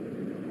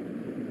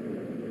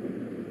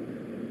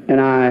 And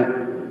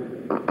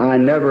I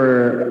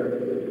never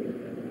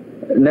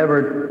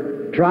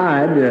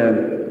tried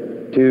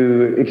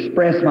to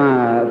express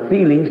my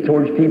feelings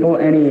towards people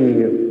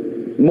any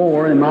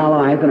more in my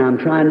life, and I'm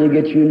trying to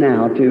get you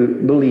now to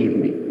believe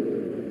me.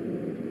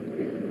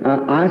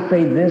 I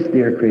say this,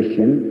 dear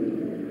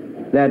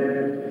Christian, that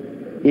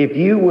if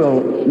you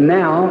will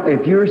now,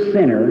 if you're a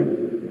sinner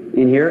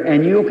in here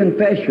and you'll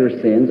confess your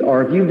sins,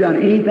 or if you've done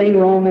anything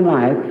wrong in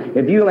life,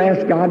 if you'll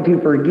ask God to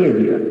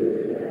forgive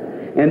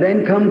you, and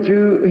then come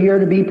through here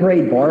to be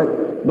prayed for,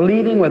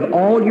 believing with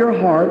all your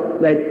heart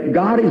that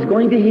God is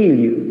going to heal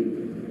you.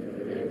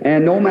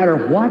 And no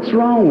matter what's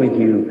wrong with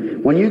you,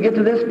 when you get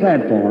to this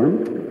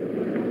platform,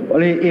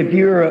 well, if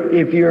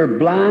you're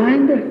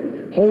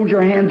blind, hold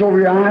your hands over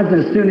your eyes, and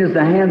as soon as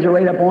the hands are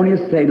laid up on you,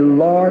 say,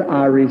 Lord,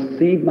 I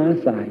receive my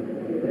sight.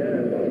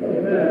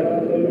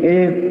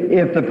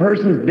 If the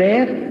person's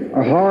deaf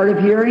or hard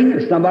of hearing,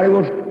 if somebody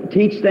will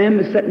teach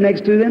them, sit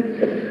next to them,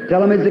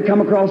 tell them as they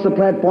come across the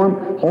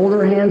platform, hold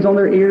their hands on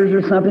their ears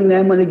or something,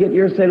 then when they get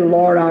here, say,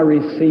 Lord, I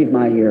receive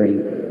my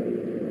hearing.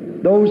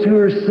 Those who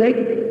are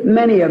sick,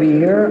 many of you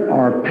here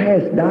are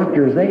past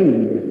doctor's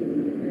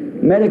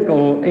aid.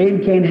 Medical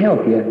aid can't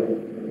help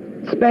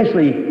you,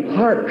 especially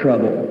heart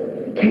trouble,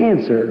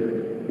 cancer,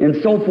 and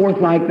so forth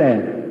like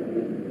that.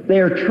 They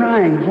are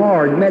trying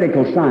hard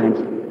medical science.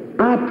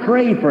 I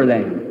pray for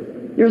them.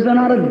 There's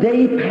not a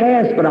day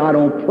passed, but I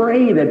don't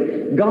pray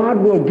that God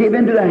will give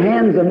into the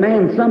hands of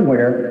man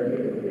somewhere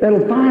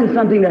that'll find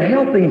something to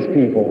help these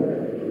people.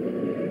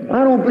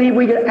 I don't believe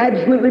we could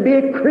absolutely be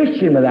a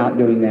Christian without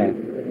doing that.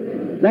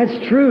 That's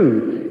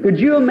true. Could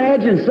you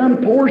imagine some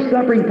poor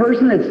suffering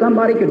person that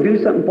somebody could do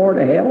something for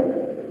to help?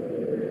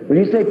 Would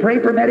you say pray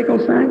for medical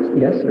science?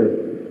 Yes, sir.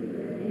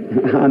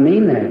 I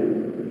mean that.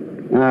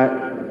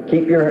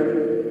 Keep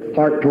your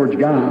heart towards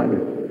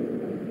God.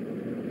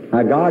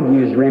 God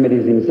used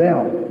remedies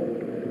himself.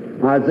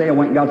 Isaiah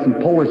went and got some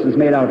poultices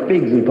made out of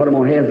figs and put them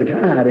on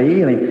Hezekiah to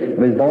heal him of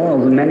his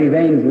boils and many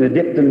veins, and they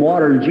dipped in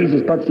water, and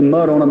Jesus put some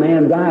mud on a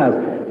man's eyes.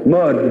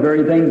 Mud, the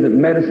very things that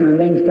medicine and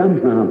things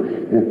come from.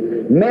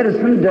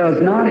 Medicine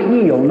does not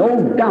heal.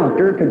 No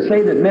doctor could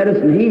say that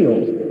medicine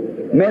heals.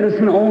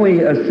 Medicine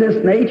only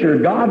assists nature.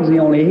 God's the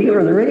only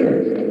healer there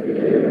is.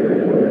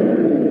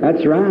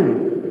 That's right.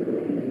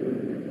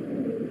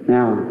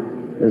 Now,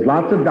 there's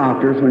lots of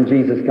doctors when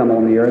Jesus come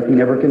on the earth. He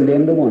never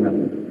condemned a one of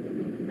them.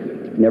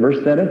 Never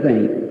said a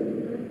thing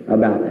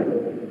about that.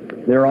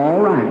 They're all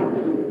right.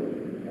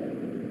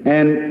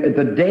 And at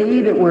the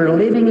day that we're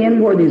living in,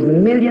 where these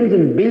millions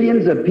and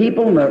billions of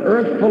people and the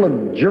earth full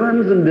of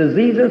germs and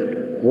diseases,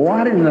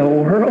 what in the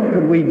world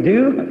could we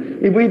do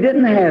if we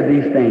didn't have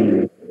these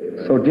things?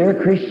 So, dear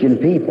Christian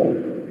people,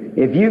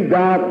 if you've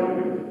got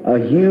a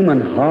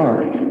human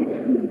heart,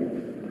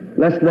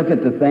 let's look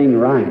at the thing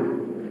right.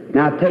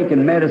 Now,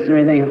 taking medicine or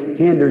anything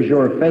hinders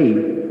your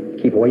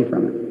faith. Keep away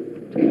from it.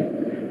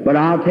 But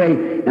I'll tell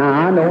you, now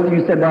I know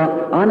you said,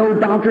 well, I know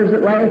doctors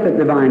that laugh at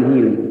divine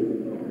healing.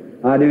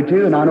 I do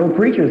too, and I know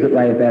preachers that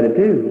laugh at it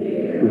too.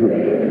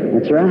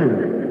 That's right.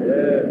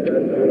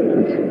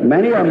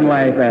 Many of them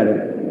laugh at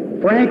it.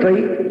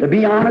 Frankly, to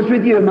be honest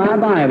with you, in my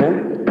Bible,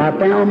 I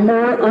found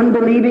more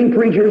unbelieving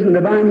preachers in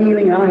divine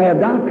healing than I have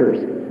doctors.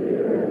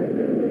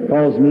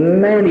 Because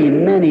many,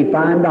 many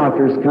fine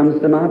doctors comes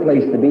to my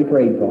place to be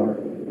prayed for.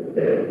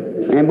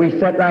 And we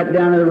sat right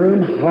down in the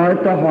room,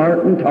 heart to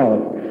heart, and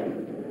talked.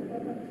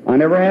 I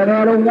never have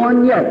had a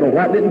one yet, but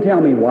what didn't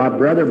tell me? Why,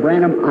 Brother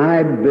Branham,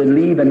 I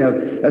believe, and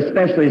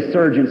especially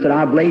surgeons, that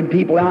I've laid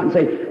people out and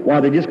say, well,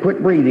 they just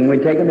quit breathing. We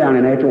take them down,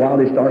 and after a while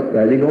they start,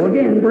 there they go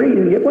again, breathe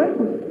and get well.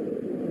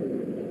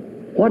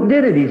 What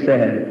did it, he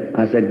said?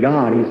 I said,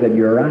 God. He said,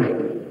 you're right.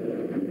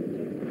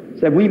 He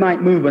said, we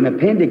might move an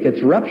appendix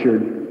that's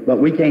ruptured, but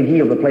we can't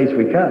heal the place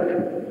we cut.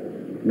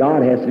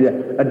 God has to do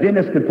that. A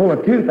dentist could pull a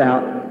tooth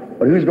out,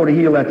 but who's going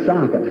to heal that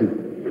socket?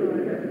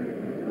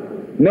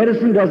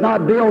 Medicine does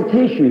not build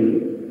tissue.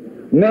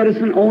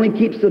 Medicine only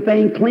keeps the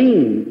thing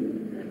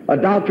clean. A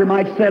doctor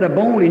might set a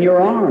bone in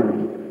your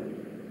arm,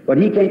 but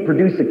he can't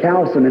produce the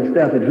calcium and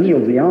stuff that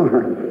heals the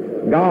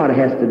arm. God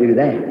has to do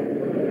that.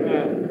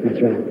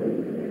 That's right.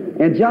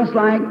 And just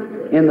like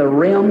in the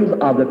realms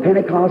of the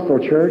Pentecostal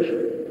church,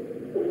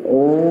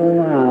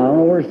 oh, I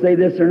don't know if I say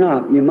this or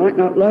not. You might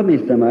not love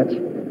me so much.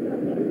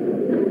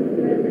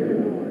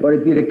 But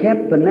if you'd have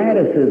kept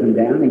fanaticism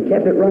down and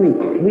kept it running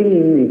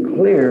clean and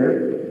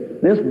clear,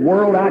 this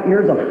world out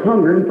here is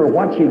a-hungering for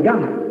what you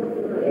got.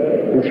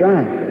 That's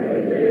right.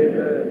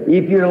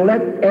 If you'd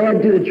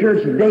add to the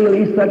church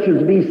daily such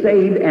as be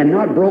saved and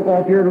not broke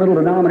off your little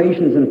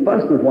denominations and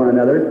fussed with one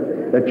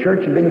another, the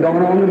church has been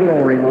going on to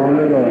glory long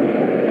ago.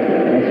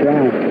 That's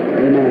right.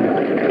 Amen.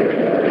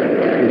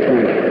 That's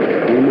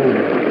right. Amen.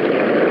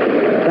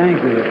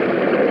 to it.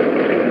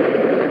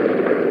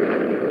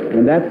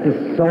 And that's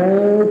the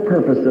sole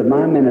purpose of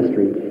my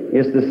ministry,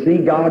 is to see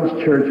God's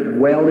church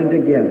welded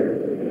together.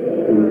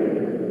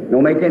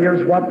 Don't make any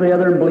difference what the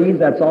other believes,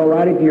 that's all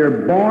right. If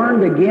you're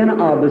born again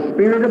of the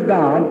Spirit of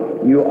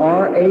God, you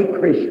are a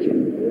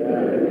Christian.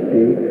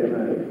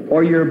 See?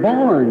 Or you're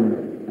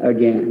born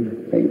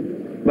again. See?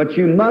 But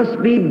you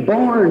must be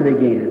born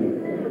again.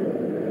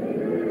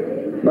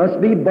 Must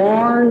be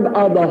born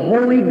of the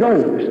Holy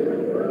Ghost.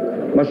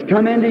 Must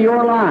come into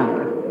your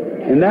life.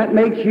 And that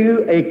makes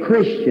you a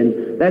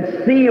Christian.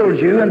 That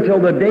seals you until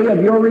the day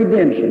of your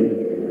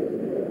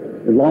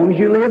redemption. As long as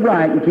you live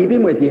right and keep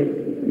Him with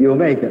you, you'll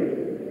make it.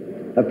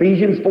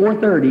 Ephesians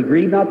 4:30,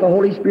 grieve not the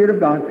Holy Spirit of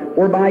God,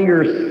 whereby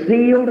you're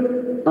sealed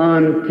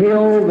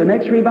until the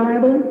next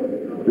revival,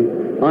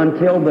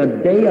 until the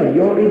day of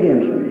your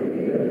redemption.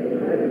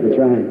 That's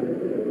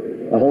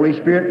right. The Holy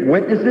Spirit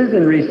witnesses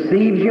and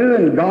receives you,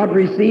 and God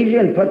receives you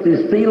and puts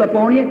His seal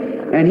upon you,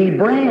 and He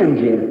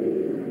brands you.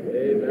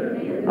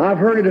 Amen. I've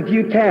herded a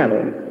few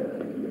cattle.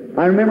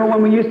 I remember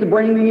when we used to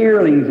bring the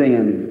yearlings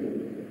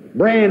in,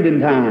 branding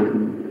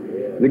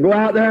time. They go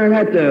out there and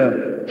have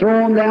to throw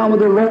them down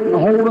with a rope and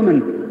hold them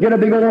and get a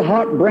big old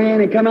hot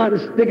brand and come out and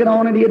stick it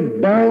on it.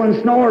 He'd bawl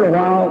and snort a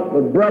while.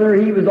 But brother,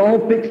 he was all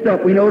fixed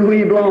up. We know who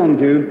he belonged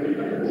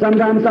to.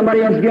 Sometimes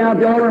somebody else get out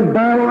the altar and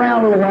bawl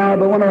around a little while,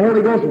 but when the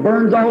Holy Ghost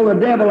burns all the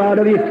devil out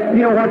of you,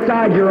 you know what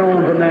side you're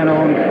on from then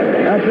on.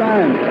 That's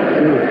right.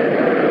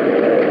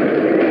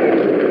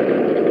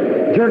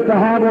 Jerk the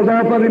hobbles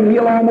off of him,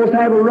 he'll almost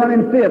have a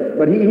running fit,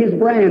 but he's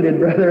branded,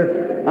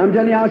 brother. I'm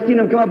telling you, I've seen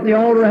them come up the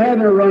altar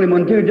having a running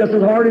one too, just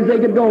as hard as they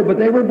could go, but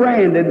they were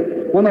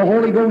branded. When the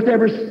Holy Ghost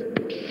ever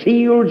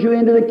seals you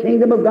into the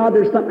kingdom of God,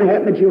 there's something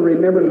happening that you'll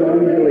remember as long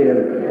as you live.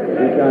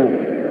 That's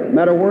right. No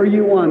matter where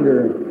you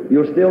wander,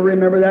 you'll still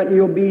remember that, and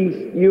you'll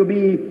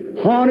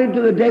be haunted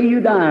to the day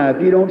you die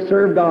if you don't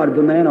serve God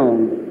from then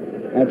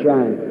on. That's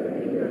right.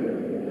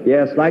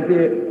 Yes, like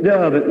the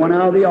dove that went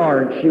out of the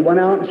ark. She went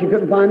out and she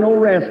couldn't find no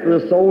rest for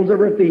the soles of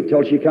her feet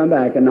till she come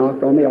back and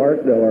knocked on the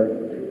ark door.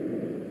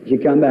 She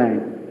come back.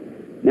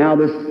 Now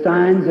the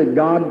signs that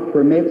God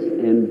permits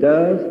and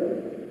does,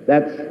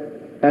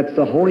 that's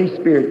the Holy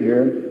Spirit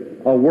here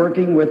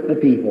working with the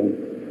people.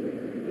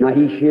 Now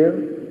He's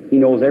here. He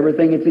knows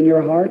everything that's in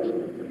your hearts.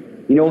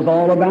 He knows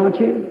all about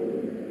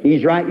you.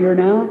 He's right here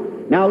now.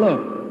 Now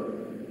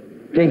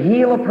look, to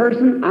heal a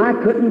person, I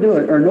couldn't do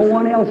it, or no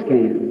one else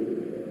can.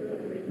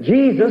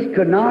 Jesus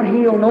could not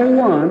heal no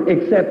one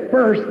except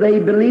first they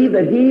believed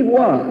that He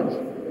was.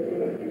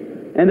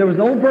 And there was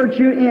no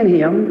virtue in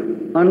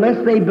Him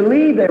unless they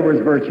believed there was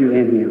virtue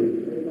in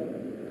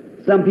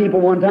Him. Some people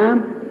one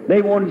time,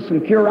 they wanted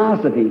some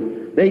curiosity.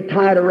 They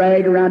tied a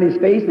rag around His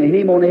face and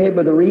hit Him on the head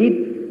with a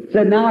reed.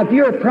 Said, now if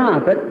you're a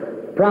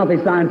prophet,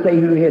 prophesy and say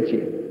who hit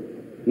you.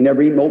 He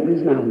never even opened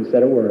His mouth and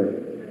said a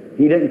word.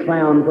 He didn't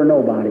clown for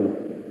nobody.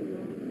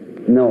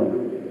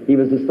 No. He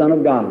was the Son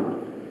of God.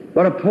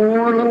 But a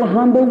poor little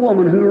humble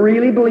woman who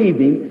really believed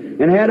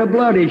Him and had a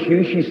blood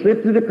issue, she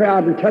slipped through the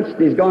crowd and touched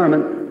His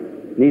garment,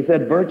 and He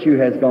said, virtue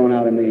has gone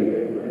out of me.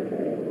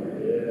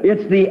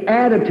 It's the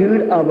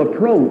attitude of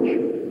approach.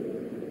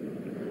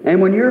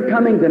 And when you're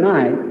coming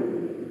tonight,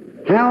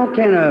 how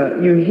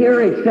can you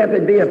hear except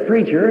it be a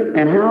preacher,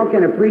 and how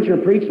can a preacher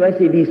preach lest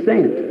he be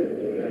sent?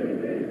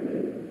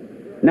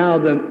 Now,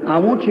 I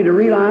want you to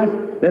realize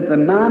that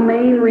my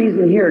main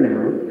reason here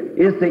now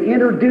is to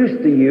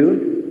introduce to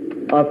you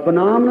a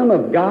phenomenon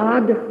of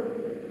God.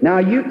 Now,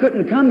 you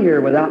couldn't come here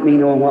without me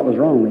knowing what was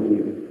wrong with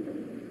you.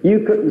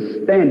 You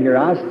couldn't stand here.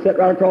 I sit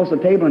right across the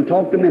table and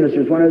talk to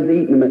ministers when I was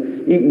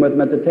eating with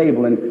them at the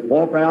table, and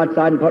walk right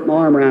outside and put my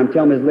arm around him,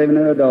 tell him he's living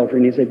in adultery.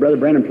 And he'd say, Brother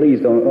Branham, please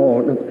don't. Oh,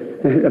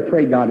 I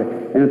pray God.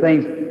 And the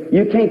things,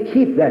 you can't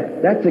keep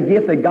that. That's a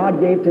gift that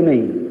God gave to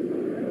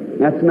me.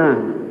 That's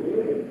mine.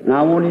 And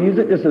I want to use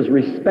it just as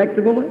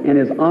respectable and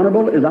as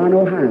honorable as I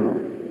know how.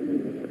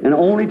 And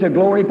only to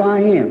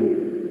glorify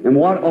Him. And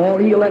what all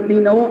He'll let me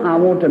know, I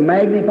want to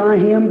magnify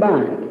Him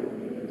by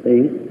it.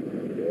 See?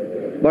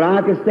 But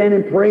I can stand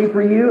and pray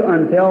for you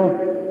until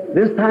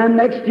this time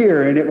next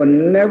year, and it will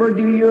never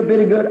do you a bit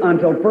of good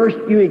until first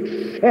you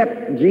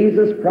accept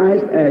Jesus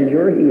Christ as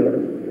your healer.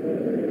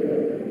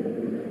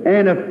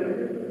 And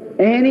if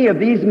any of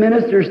these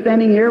ministers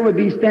standing here would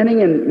be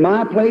standing in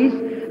my place,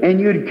 and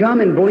you'd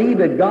come and believe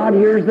that God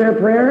hears their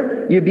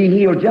prayer, you'd be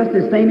healed just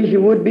the same as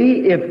you would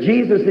be if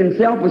Jesus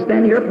Himself was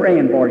standing here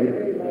praying for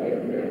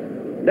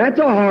you. That's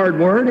a hard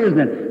word, isn't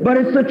it? But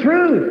it's the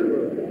truth.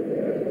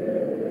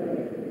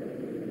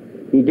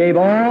 He gave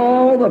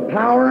all the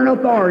power and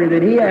authority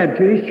that He had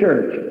to His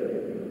church.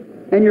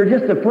 And you're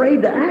just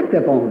afraid to act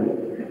upon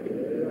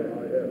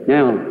it.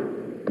 Now,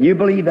 you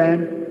believe that?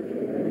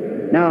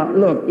 Now,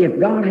 look, if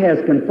God has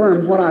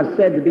confirmed what I've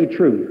said to be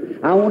true,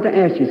 I want to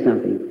ask you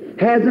something.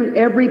 Hasn't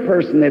every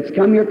person that's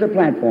come here to the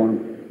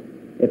platform,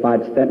 if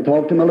I'd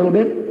talk to him a little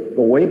bit,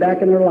 go way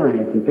back in their life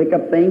and pick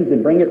up things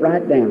and bring it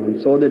right down,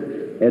 so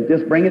that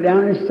just bring it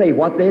down and say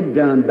what they'd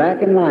done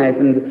back in life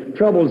and the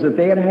troubles that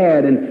they had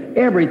had and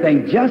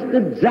everything just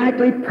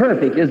exactly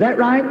perfect. Is that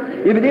right?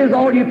 If it is,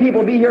 all you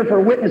people be here for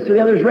a witness to the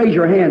others. Raise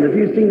your hand if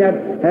you've seen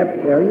that.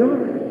 There you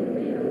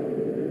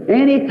are.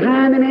 Any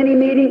time in any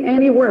meeting,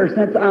 anywhere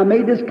since I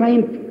made this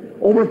claim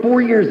over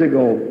 4 years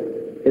ago,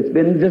 it's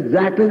been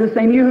exactly the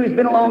same. You who's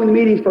been along in the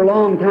meetings for a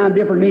long time,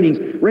 different meetings,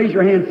 raise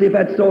your hand, see if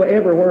that's so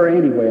everywhere or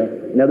anywhere.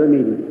 Another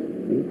meeting.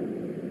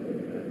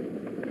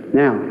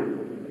 Now,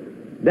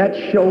 that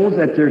shows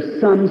that there's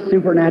some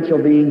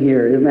supernatural being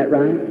here. Isn't that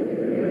right?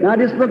 Now,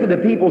 just look at the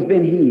people who's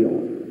been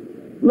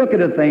healed. Look at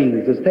the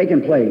things that's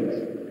taken place.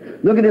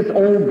 Look at this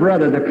old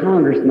brother, the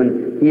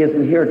congressman. He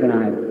isn't here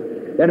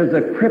tonight. That is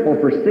a cripple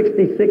for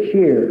 66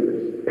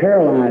 years,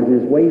 paralyzed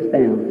in his waist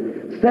down.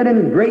 Sat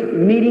in great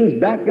meetings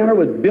back there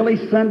with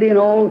Billy Sunday and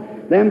all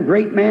them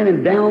great men,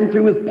 and down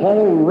through with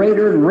Paul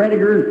Rader and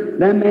Rediger,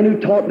 them men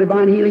who taught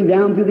divine healing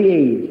down through the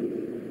age.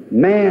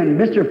 Man,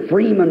 Mr.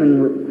 Freeman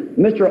and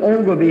Mr.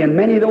 Ogilvie and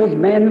many of those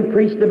men who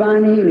preached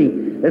divine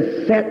healing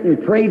that sat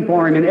and prayed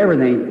for him and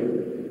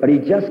everything, but he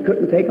just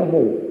couldn't take a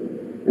hold.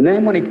 And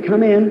then when he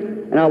come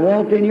in, and I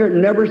walked in here,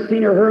 never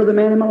seen or heard of the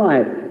man in my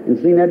life, and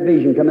seen that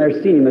vision come there,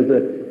 seen him as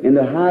in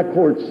the high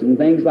courts and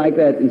things like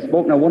that, and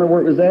spoke, and I wonder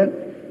where it was at.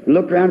 And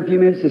looked around a few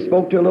minutes and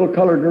spoke to a little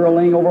colored girl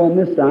laying over on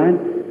this side.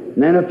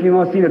 And then a few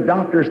minutes, I seen a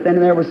doctor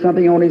standing there with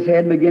something on his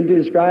head and began to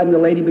describe, and the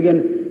lady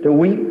began to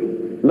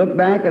weep. Looked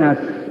back, and I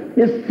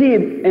just see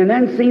him, and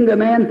then seen the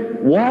man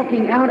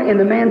walking out, and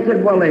the man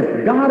said, well,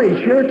 if God is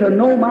sure to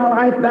know my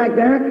life back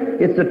there,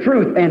 it's the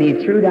truth. And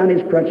he threw down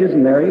his crutches,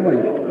 and there he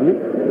went.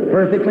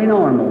 Perfectly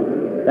normal.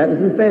 That was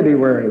in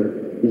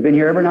February. He's been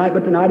here every night,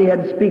 but tonight he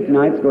had to speak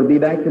tonight. He's going to be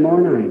back tomorrow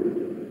night.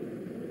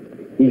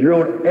 He's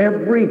wrote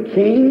every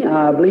king,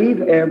 I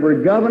believe,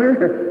 every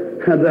governor,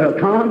 the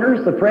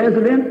Congress, the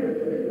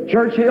president,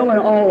 Churchill, and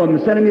all of them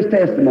sent him his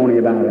testimony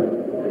about it.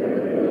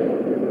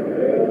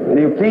 And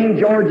if King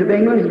George of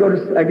England is going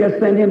to, I guess,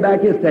 send him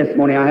back his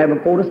testimony. I have a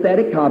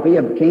photostatic copy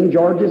of King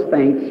George's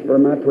thanks for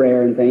my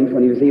prayer and things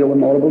when he was healed with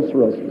multiple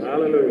sclerosis.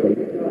 Hallelujah.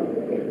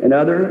 And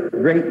other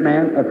great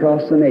men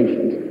across the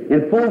nations.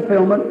 In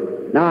fulfillment,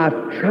 now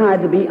I've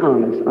tried to be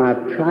honest.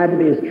 I've tried to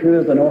be as true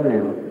as I know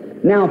how.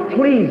 Now,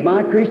 please,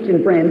 my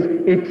Christian friends,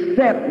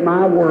 accept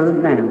my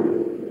word now.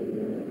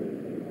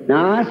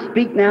 Now, I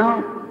speak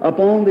now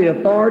upon the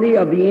authority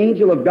of the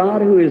angel of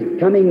God who is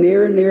coming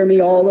near and near me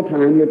all the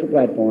time here at the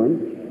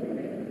platform,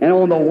 and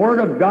on the word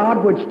of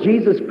God which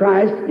Jesus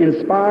Christ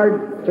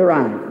inspired to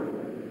write,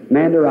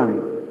 man to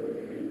write.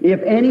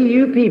 If any of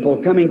you people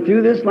coming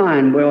through this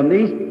line, well,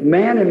 these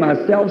men and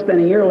myself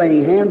standing here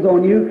laying hands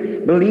on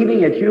you,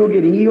 believing that you'll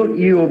get healed,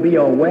 you'll be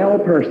a well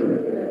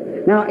person.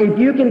 Now, if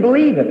you can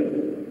believe it,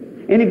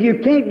 and if you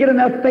can't get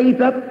enough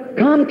faith up,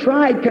 come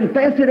try it,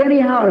 confess it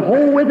anyhow, and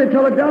hold with it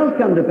till it does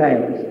come to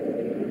pass.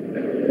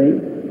 See?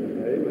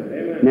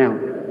 Now,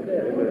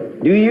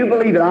 do you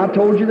believe it? I've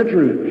told you the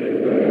truth.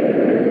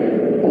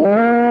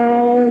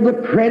 All the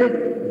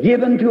credit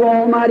given to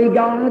Almighty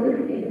God,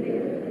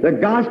 the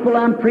gospel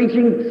I'm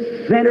preaching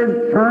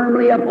centered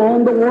firmly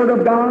upon the Word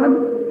of God,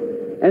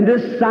 and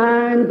this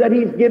signs that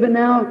He's given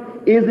now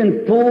is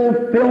in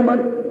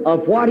fulfillment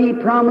of what He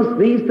promised.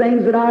 These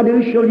things that I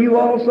do shall you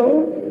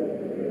also.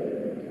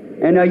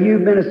 And now you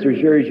ministers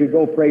here, as you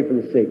go pray for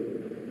the sick,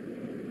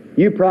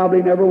 you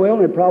probably never will,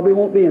 and it probably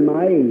won't be in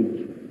my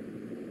age.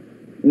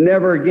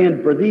 Never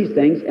again for these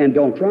things, and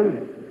don't try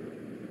it.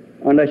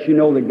 Unless you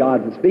know that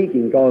God's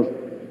speaking, because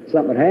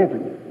something would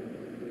happen.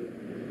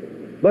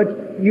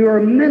 But you're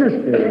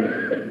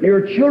ministers,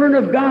 you're children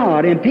of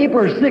God, and people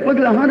are sick. Look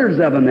at the hundreds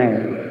of them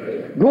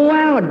there. Go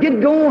out,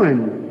 get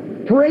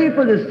going. Pray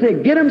for the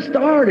sick, get them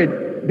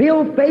started.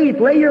 Build faith,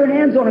 lay your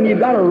hands on them. You've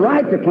got a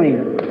right to claim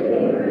it.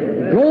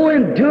 Go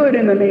and do it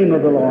in the name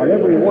of the Lord,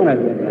 every one of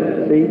you.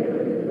 See?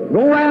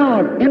 Go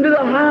out into the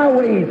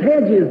highways,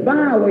 hedges,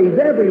 byways,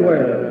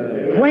 everywhere.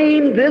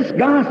 Claim this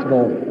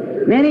gospel.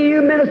 Many of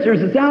you ministers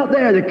that's out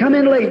there that come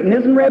in late and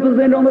isn't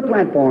represented on the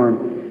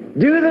platform,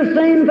 do the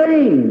same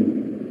thing.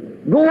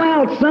 Go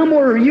out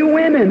somewhere, you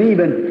women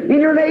even, in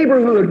your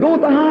neighborhood. Go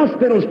to the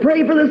hospitals,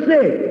 pray for the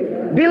sick.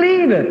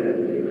 Believe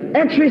it.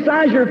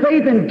 Exercise your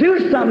faith and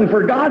do something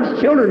for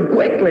God's children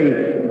quickly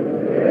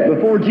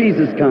before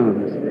Jesus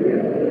comes.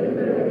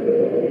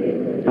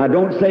 Now,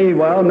 don't say,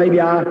 well, maybe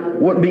I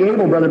wouldn't be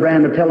able, Brother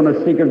Branham, to tell them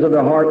the secrets of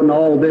their heart and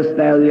all this,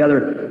 that, or the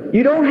other.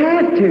 You don't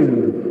have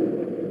to.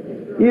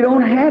 You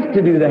don't have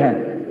to do that.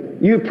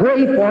 You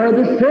pray for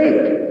the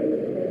sick.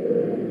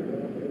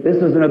 This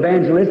is an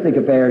evangelistic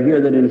affair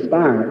here that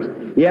inspires.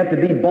 You have to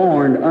be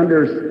born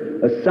under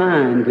a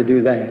sign to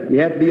do that. You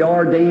have to be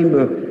ordained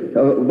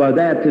by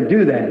that to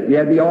do that. You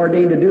have to be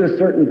ordained to do a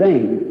certain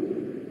thing.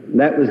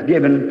 That was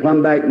given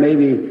plumb back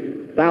maybe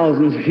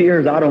thousands of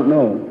years, I don't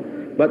know.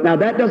 But now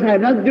that doesn't have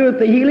nothing to do with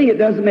the healing. It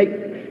doesn't make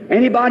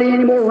anybody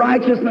any more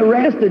righteous than the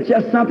rest. It's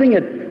just something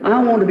that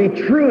I want to be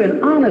true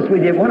and honest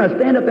with you. When I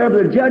stand up there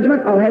for the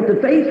judgment, I'll have to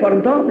face what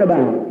I'm talking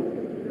about.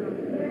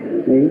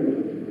 See?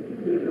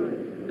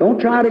 Don't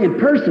try to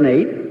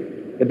impersonate.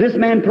 If this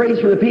man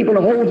prays for the people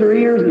to hold their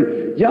ears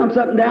and jumps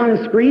up and down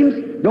and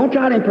screams, don't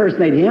try to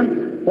impersonate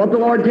him. What the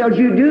Lord tells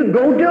you to do,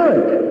 go do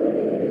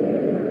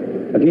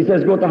it. If he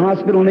says go to the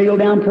hospital, kneel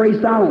down, pray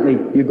silently,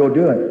 you go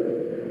do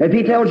it. If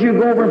he tells you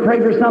go over and pray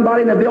for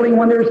somebody in the building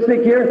when they're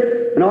sick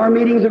here and our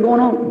meetings are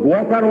going on,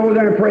 walk right over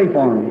there and pray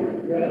for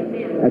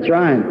them. That's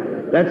right.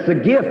 That's the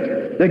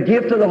gift. The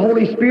gift of the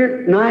Holy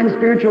Spirit. 9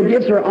 spiritual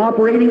gifts are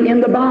operating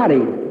in the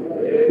body.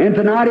 And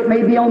tonight it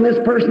may be on this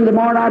person,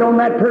 tomorrow night on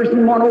that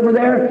person, one over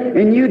there,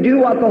 and you do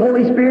what the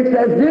Holy Spirit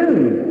says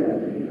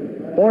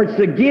do. For it's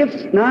the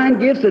gifts, 9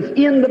 gifts that's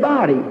in the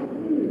body,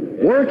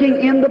 working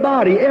in the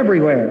body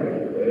everywhere.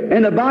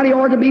 And the body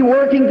ought to be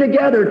working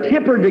together,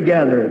 tempered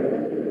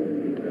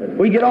together.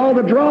 We get all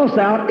the dross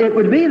out, it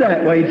would be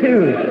that way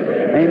too.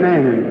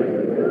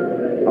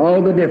 Amen.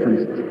 All the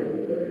difference.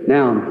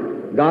 Now,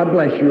 God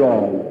bless you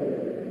all.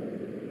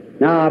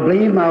 Now, I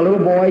believe my little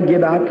boy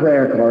give out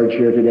prayer cards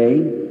here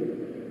today.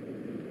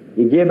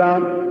 He give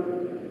out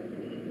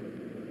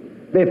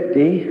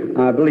 50,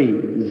 I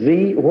believe.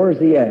 Z, where's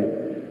he at?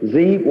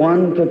 Z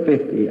 1 to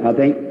 50. I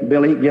think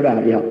Billy give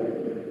out, yeah.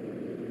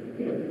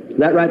 Is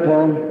that right,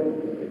 Paul?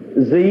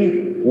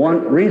 Z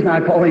 1. Reason I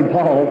call him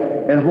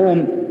Paul, at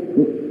home,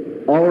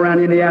 all around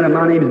Indiana,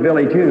 my name's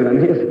Billy too. And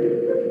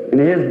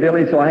his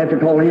Billy, so I have to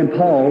call him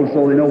Paul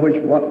so they know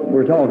what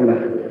we're talking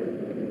about.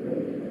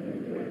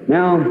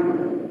 Now,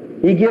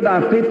 he give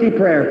out 50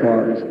 prayer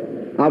cards.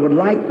 I would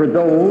like for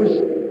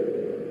those,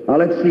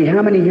 let's see,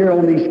 how many here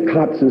on these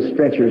cots and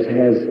stretchers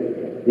has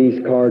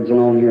these cards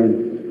along here?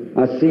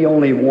 I see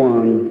only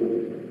one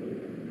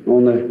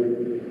on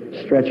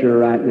the stretcher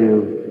right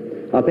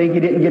now. I think he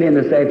didn't get in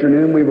this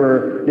afternoon.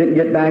 Didn't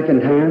get back in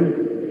time.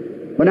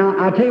 But now,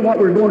 I'll tell you what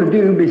we're going to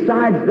do.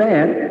 Besides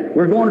that,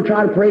 we're going to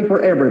try to pray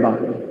for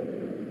everybody.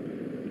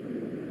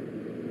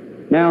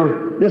 Now,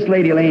 this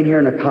lady laying here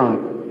in a cot,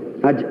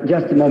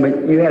 just a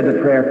moment, you have the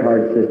prayer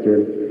card,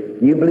 sister.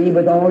 You believe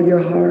with all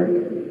your heart?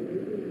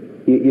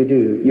 You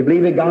do. You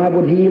believe that God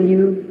would heal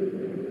you?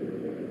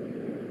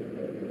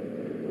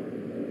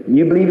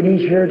 You believe that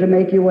He's here to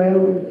make you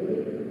well?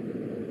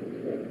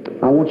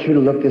 I want you to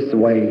look this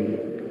way.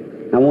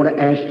 I want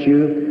to ask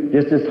you,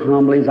 just as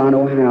humbly as I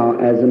know how,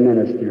 as a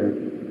minister.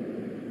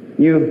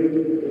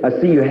 I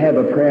see you have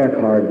a prayer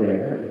card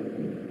there.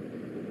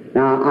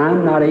 Now,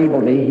 I'm not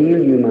able to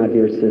heal you, my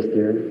dear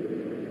sister,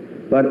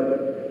 but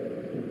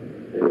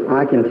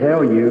I can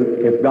tell you,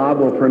 if God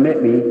will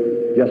permit me,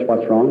 just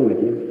what's wrong with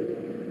you.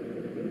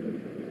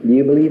 Do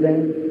you believe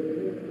that?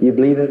 You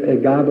believe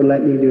that God would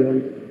let me do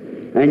it?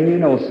 And you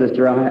know,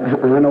 sister,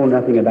 I know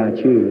nothing about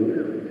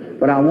you,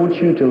 but I want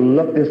you to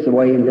look this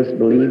way and just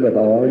believe with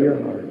all your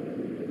heart.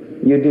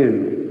 You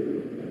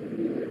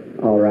do.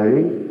 All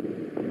right?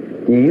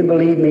 Do you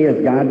believe me as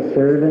God's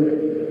servant?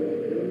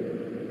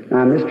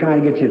 I'm just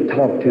trying to get you to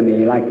talk to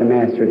me like the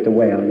master at the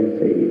well, you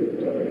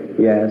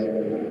see. Yes.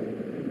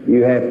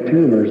 You have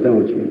tumors,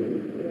 don't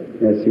you?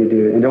 Yes, you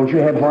do. And don't you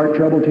have heart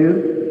trouble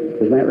too?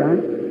 Isn't that right?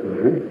 All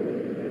right.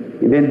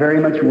 You've been very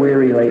much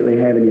weary lately,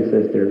 haven't you,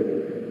 sister?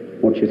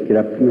 Won't you just get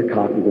up from your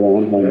cot and go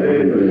on home?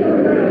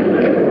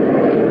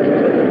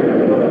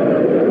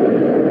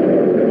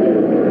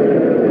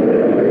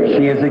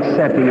 She is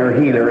accepting her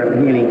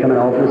healing coming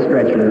off the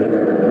stretcher.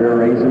 You're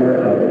raising her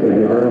up to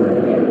give her a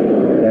lift.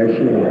 There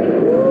she is.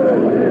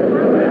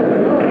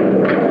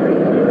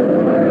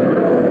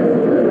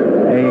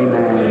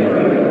 Amen.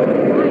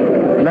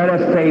 Let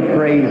us say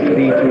praise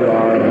be to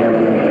our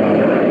Heavenly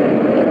Father.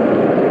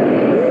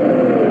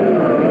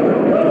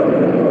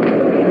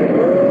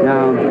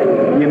 Now,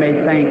 you may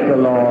thank the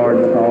Lord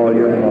with all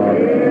your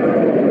heart.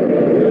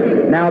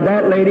 Now,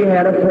 that lady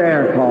had a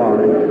prayer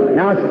card.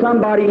 Now,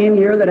 somebody in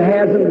here that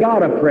hasn't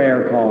got a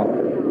prayer card,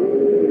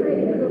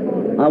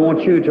 I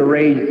want you to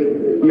raise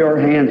your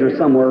hands or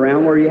somewhere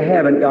around where you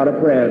haven't got a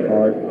prayer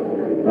card.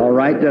 All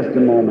right, just a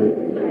moment.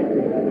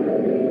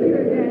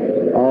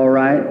 All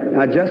right.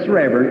 Now, just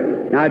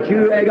Reverend. Now, if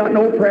you ain't got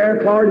no prayer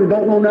card and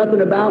don't know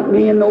nothing about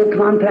me and no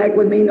contact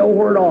with me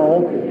nowhere at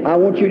all, I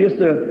want you just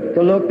to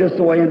look this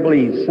way and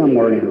believe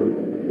somewhere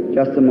around.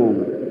 Just a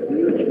moment.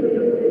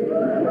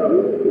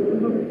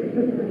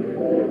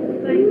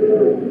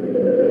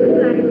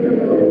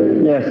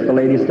 Yes, the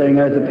lady sitting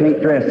there with the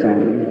pink dress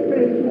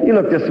on. You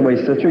look this way,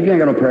 sister. You ain't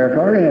got no prayer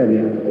card, have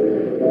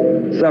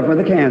you? Suffer with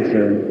a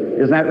cancer.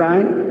 Isn't that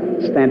right?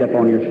 Stand up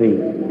on your feet.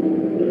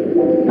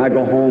 Now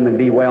go home and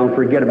be well and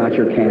forget about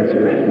your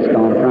cancer. It's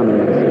gone from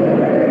you.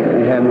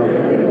 You have no.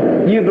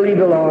 You believe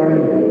the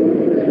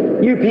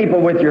Lord? You people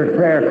with your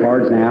prayer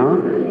cards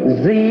now,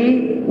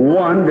 Z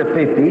 1 to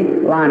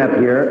 50, line up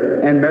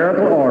here, in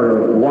miracle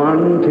order.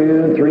 1,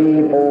 2,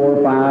 3,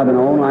 4, 5, and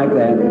on like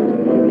that.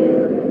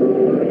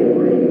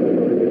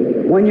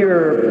 When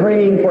you're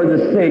praying for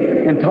the sick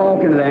and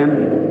talking to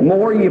them,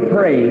 more you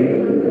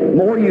pray,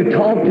 more you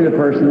talk to the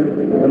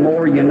person, the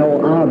more you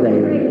know of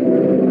them.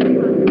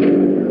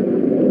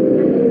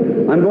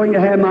 I'm going to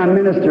have my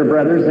minister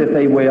brothers, if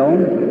they will,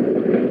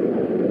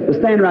 to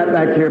stand right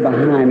back here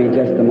behind me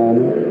just a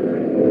moment.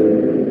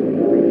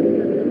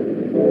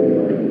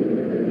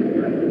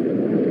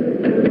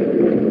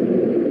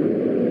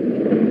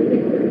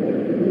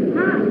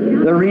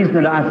 The reason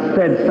that I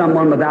said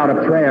someone without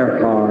a prayer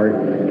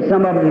card,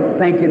 some of them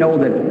think,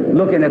 that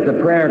looking at the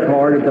prayer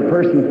card, if the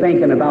person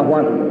thinking about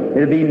what,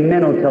 it'll be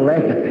mental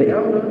telepathy.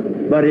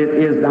 But it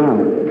is not.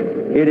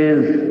 It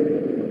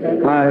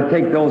is, I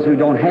take those who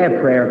don't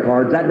have prayer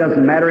cards. That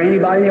doesn't matter.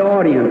 Anybody in the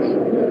audience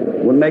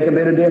would make a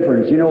bit of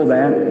difference. You know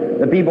that.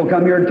 The people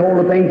come here and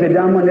told the things they'd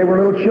done when they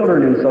were little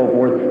children and so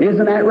forth.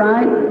 Isn't that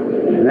right?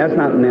 And that's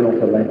not mental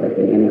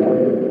telepathy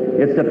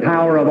anyway. It's the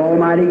power of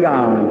Almighty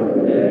God.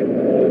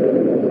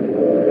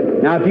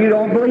 Now, if you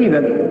don't believe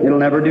it, it'll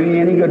never do you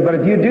any good. But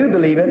if you do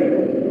believe it,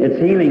 it's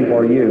healing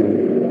for you.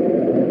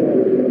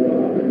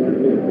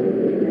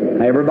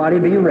 Everybody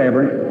be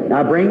reverent.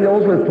 Now, bring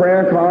those with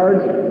prayer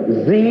cards,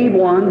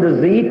 Z1 to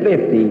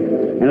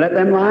Z50, and let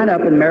them line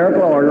up in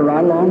miracle order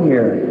right along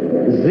here.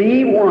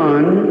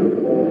 Z1,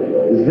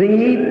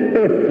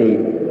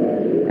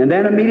 Z50. And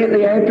then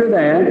immediately after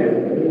that,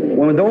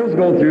 when those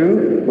go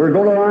through, we're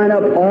going to line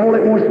up all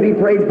that wants to be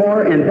prayed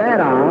for in that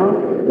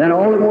aisle, then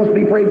all that wants to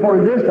be prayed for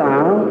in this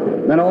aisle,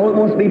 then all that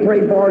wants to be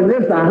prayed for in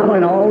this aisle,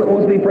 and all that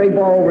wants to be prayed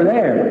for over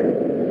there.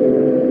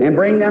 And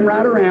bring them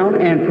right around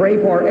and pray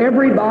for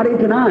everybody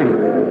tonight.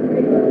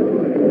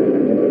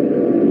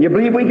 You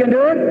believe we can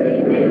do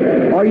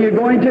it? Are you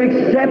going to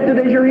accept it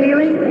as your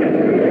healing?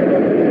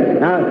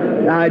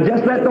 Now,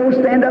 just let those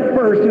stand up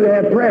first who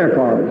have prayer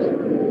cards.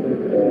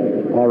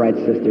 All right,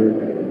 sister.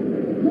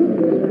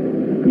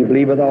 You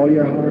believe with all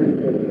your heart?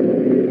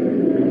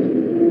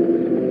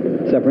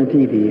 Except for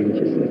TV, ain't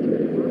you, sister?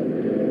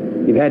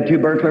 You've had two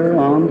burglars a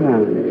long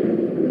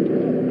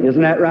time.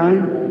 Isn't that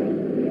right?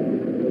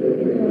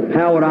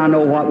 How would I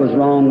know what was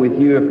wrong with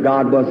you if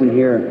God wasn't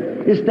here?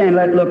 Just stand,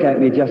 look at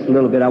me just a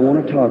little bit. I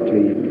want to talk to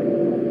you.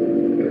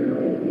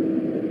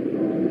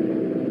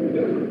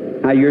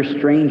 Now, you're a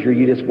stranger.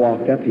 You just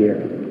walked up here.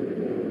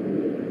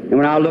 And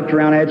when I looked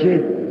around at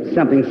you,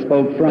 something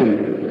spoke from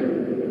you.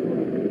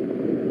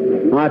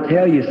 I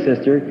tell you,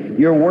 sister,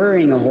 you're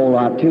worrying a whole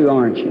lot too,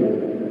 aren't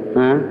you?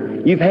 Huh?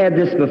 You've had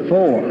this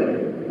before.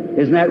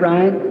 Isn't that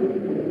right?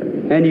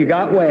 And you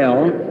got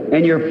well,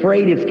 and you're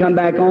afraid it's come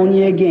back on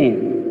you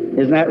again.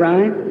 Isn't that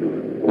right?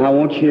 I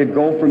want you to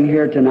go from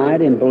here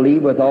tonight and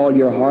believe with all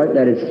your heart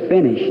that it's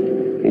finished,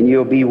 and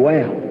you'll be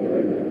well.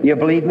 You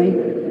believe me?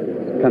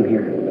 Come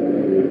here.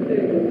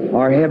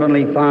 Our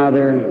Heavenly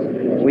Father,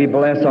 we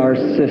bless our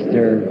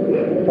sister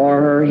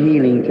for her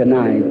healing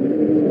tonight.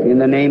 In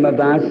the name of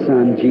thy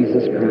Son,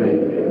 Jesus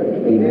Christ.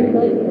 Amen.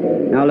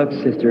 Now look,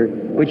 sister,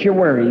 quit your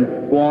worrying.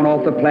 Go on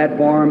off the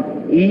platform,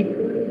 eat,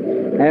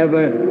 have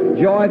a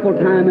joyful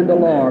time in the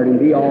Lord, and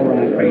be all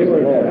right. Praise the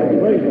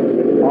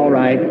Lord. All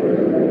right.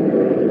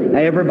 Now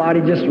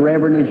everybody just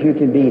reverent as you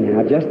can be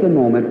now. Just a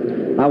moment.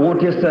 I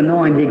want this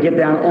anointing to get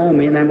down on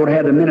me, and then we'll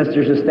have the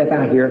ministers to step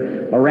out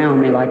here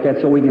around me like that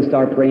so we can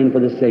start praying for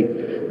the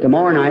sick.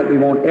 Tomorrow night, we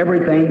want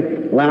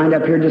everything lined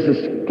up here just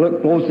as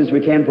close as we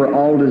can for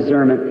all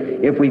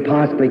discernment, if we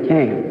possibly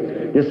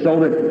can. Just so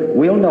that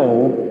we'll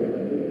know,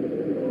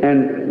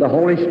 and the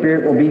Holy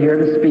Spirit will be here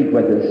to speak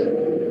with us.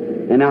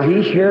 And now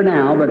He's here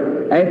now, but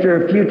after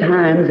a few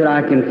times that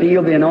I can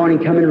feel the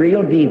anointing coming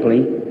real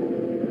deeply,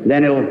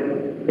 then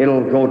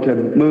it'll go to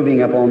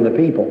moving upon the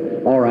people.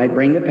 All right,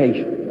 bring the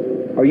patient.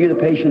 Are you the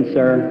patient,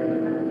 sir?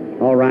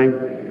 All right.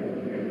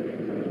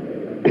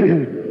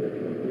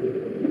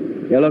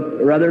 You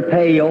look rather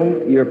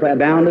pale. You're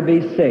bound to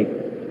be sick.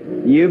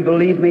 You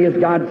believe me as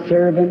God's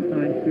servant?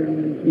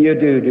 You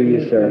do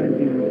you, sir?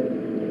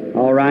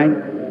 All right.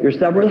 You're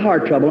suffering with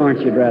heart trouble,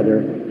 aren't you,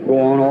 brother? Go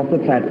on off the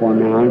platform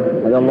now.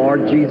 The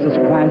Lord Jesus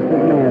Christ of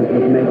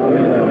Nazareth make you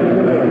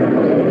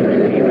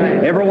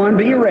well. Everyone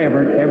be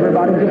reverent.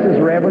 Everybody just as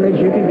reverent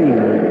as you can be.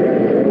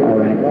 All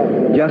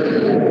right. Just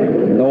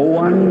no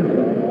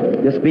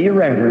one. Just be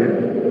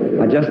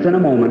reverent. Just in a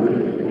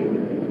moment.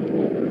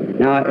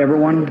 Now,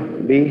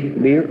 everyone be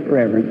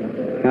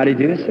reverent. How do you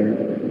do, sir?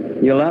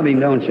 You love Him,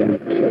 don't you?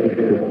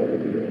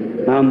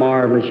 How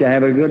marvelous. You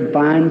have a good,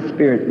 fine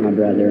spirit, my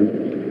brother.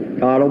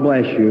 God will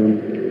bless you.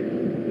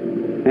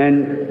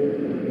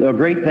 And the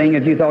great thing,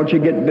 if you thought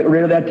you'd get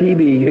rid of that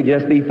TB, you'd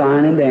just be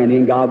fine and dandy,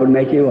 and God would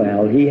make you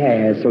well. He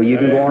has. So you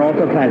can go on off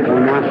the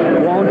platform. Now,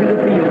 go on to the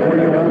field where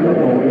you're on the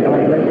road.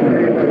 God bless you.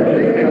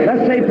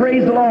 Let's say,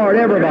 praise the Lord,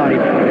 everybody.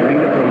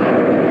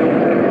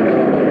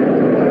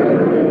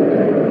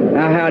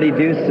 Now, how do you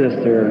do,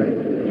 sister?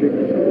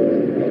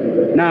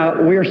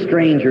 Now, we're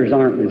strangers,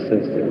 aren't we,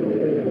 sister?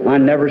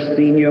 I've never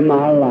seen you in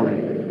my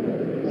life.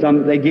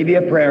 They give you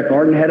a prayer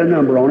card and had a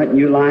number on it, and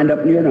you lined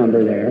up your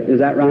number there. Is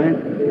that right?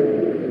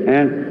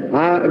 And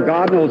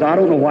God knows, I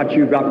don't know what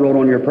you've got wrote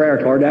on your prayer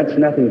card. That's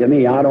nothing to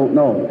me. I don't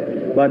know.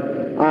 But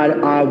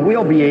I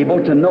will be able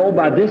to know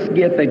by this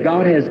gift that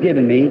God has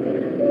given me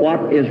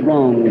what is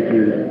wrong with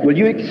you. Will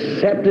you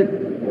accept it?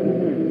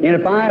 And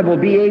if I will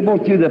be able,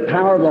 through the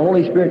power of the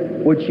Holy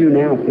Spirit, which you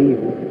now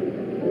feel.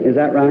 Is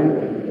that right?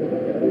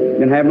 You're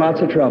going to have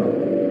lots of trouble.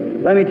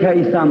 Let me tell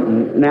you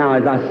something now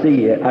as I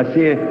see it. I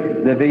see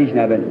the vision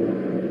of it.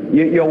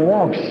 You'll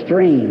walk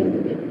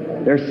strange.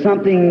 There's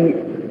something,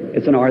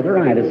 it's an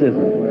arthritis, isn't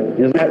it?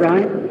 Isn't that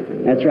right?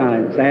 That's right.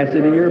 It's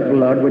acid in your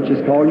blood, which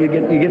is called, you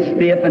get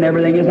stiff and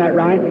everything. Is that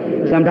right?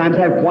 Sometimes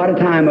have quite a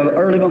time of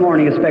early in the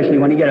morning, especially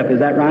when you get up. Is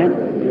that right?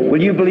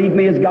 Will you believe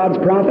me as God's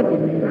prophet?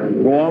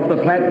 Go off the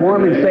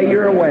platform and say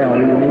you're well.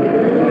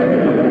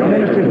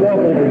 Ministers, walk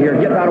over here.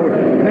 Get right over.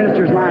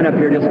 Ministers, line up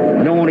here. Just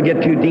don't want to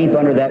get too deep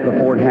under that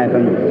before it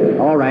happens.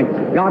 All right.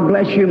 God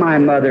bless you, my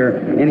mother,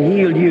 and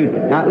heal you.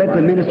 Now let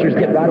the ministers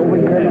get right over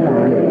here in the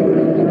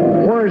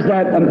line. Where's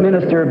that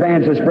minister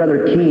evangelist,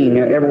 Brother King?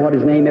 Ever what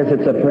his name is?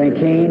 It's a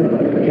King.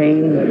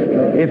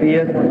 If he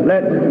is,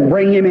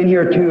 bring him in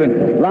here too,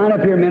 and line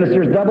up here,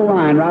 ministers. Double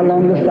line right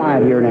along the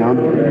side here now.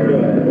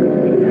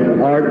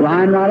 Or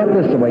line right up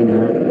this way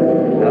now.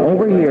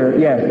 Over here.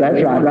 Yes,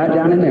 that's right. Right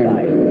down in there.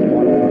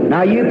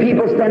 Now you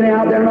people standing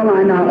out there in the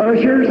line. Now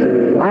ushers,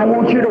 I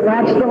want you to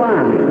watch the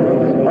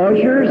line.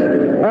 Ushers,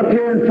 up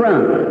here in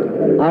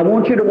front. I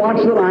want you to watch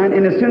the line,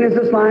 and as soon as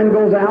this line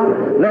goes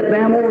out, let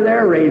them over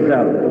there raise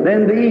up.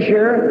 Then these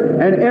here,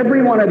 and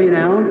every one of you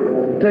now,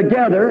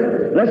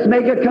 together, let's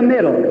make a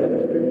committal.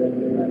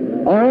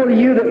 All of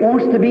you that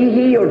wants to be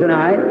healed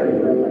tonight,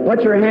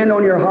 put your hand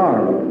on your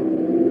heart.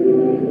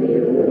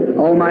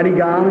 Almighty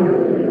God,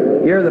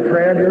 hear the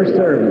prayer of your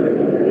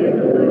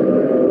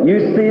servant.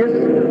 You see us.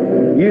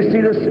 You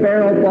see the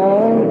sparrow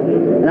fall,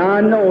 and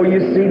I know you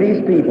see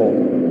these people.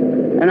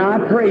 And I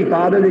pray,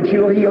 Father, that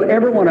you'll heal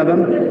every one of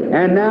them.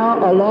 And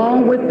now,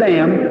 along with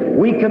them,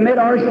 we commit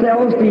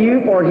ourselves to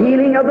you for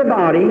healing of the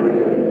body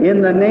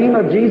in the name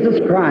of Jesus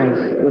Christ,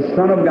 the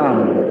Son of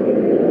God.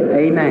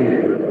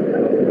 Amen.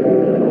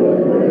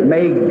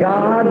 May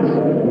God's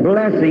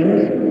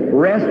blessings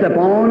rest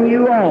upon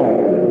you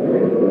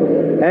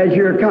all as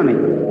you're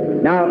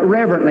coming. Now,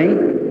 reverently,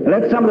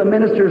 let some of the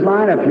ministers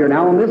line up here.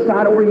 Now, on this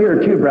side over here,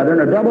 too, brethren,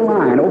 a double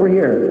line over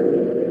here.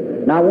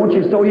 Now, I want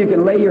you so you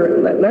can lay your...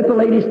 Let the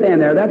lady stand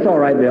there. That's all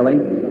right, Billy.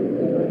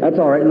 That's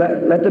all right.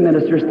 Let the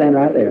minister stand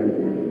right there.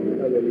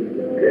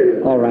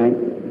 All right.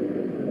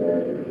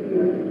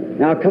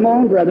 Now, come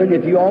on, brethren.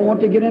 If you all want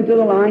to get into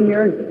the line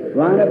here,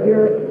 line up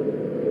here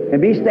and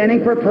be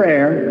standing for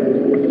prayer.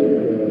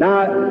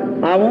 Now,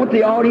 I want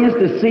the audience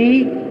to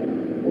see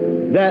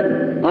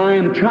that I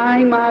am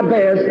trying my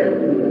best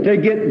to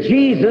get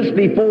Jesus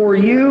before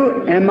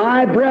you and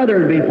my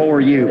brethren before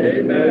you.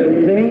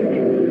 Amen.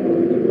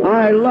 See?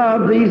 I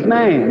love these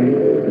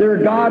men. They're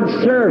God's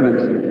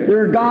servants.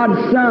 They're God's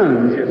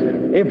sons.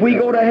 If we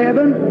go to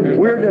heaven,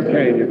 we're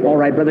just... All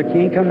right, Brother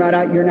King, come right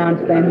out here now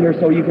and stand here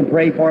so you can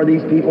pray for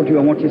these people too.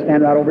 I want you to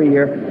stand right over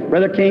here.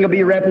 Brother King will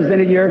be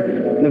represented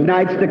here the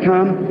nights to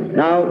come.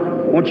 Now,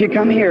 won't you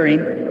come hear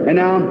him? And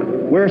now,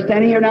 we're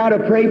standing here now to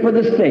pray for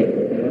the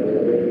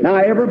sick. Now,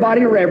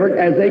 everybody reverent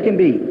as they can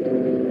be.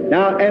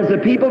 Now, as the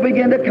people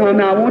begin to come,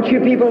 now I want you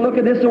people to look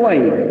at this way.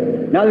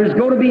 Now, there's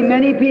going to be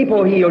many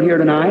people healed here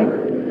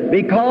tonight,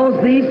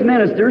 because these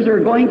ministers are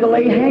going to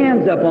lay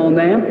hands upon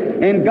them,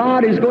 and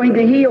God is going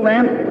to heal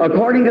them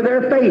according to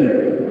their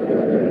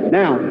faith.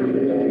 Now,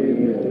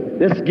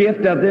 this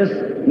gift of this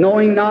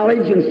knowing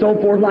knowledge and so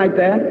forth like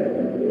that,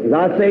 as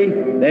I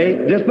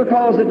say, just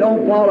because it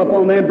don't fall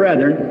upon them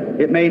brethren,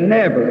 it may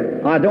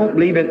never, I don't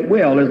believe it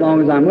will as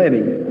long as I'm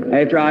living.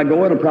 After I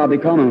go, it'll probably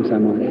come on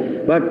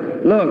someone.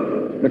 But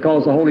look,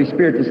 because the Holy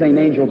Spirit, the same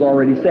angel's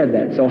already said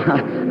that, so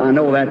I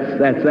know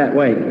that's that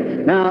way.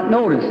 Now,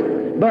 notice,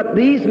 but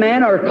these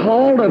men are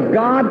called of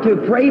God to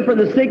pray for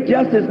the sick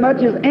just as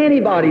much as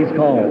anybody's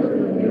called.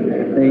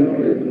 See?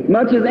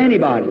 Much as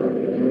anybody.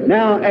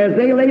 Now, as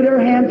they lay their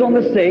hands on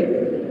the sick,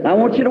 I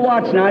want you to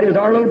watch tonight as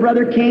our little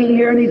brother King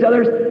here and these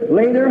others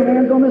lay their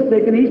hands on the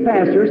sick, and these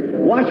pastors,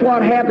 watch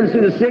what happens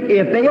to the sick.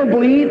 If they'll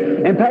believe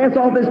and pass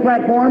off this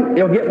platform,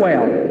 they'll get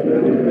well.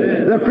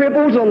 The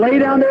cripples will lay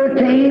down their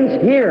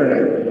canes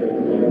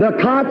here. The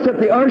cots that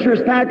the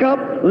ushers pack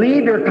up,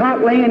 leave your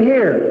cot laying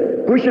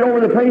here. Push it over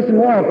the place and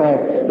walk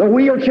off. The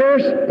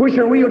wheelchairs, push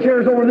your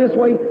wheelchairs over this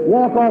way,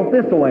 walk off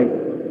this way.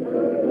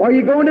 Are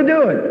you going to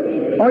do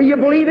it? Are you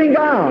believing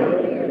God?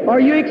 Are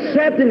you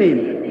accepting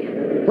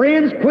Him?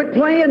 Friends, quit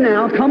playing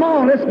now. Come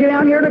on, let's get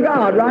down here to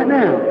God right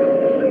now.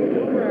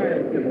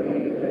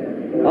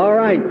 All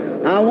right.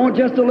 I want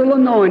just a little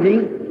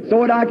anointing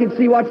so that I can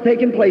see what's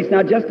taking place.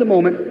 Now, just a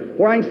moment,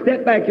 where I can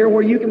step back here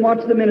where you can watch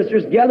the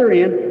ministers gather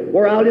in,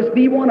 where I'll just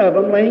be one of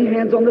them laying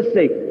hands on the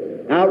sick.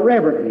 Now,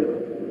 reverently.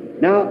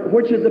 Now,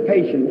 which is the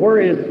patient? Where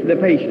is the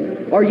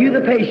patient? Are you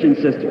the patient,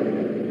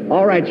 sister?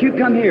 All right, you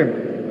come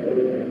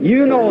here.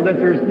 You know that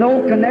there's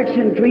no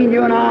connection between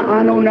you and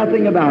I know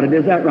nothing about it.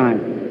 Is that right?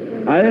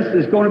 This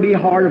is going to be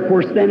hard, of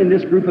course, standing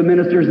this group of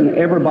ministers and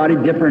everybody,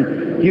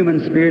 different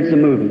human spirits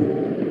and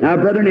moving. Now,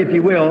 brethren, if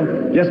you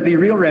will, just be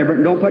real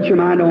reverent. Don't put your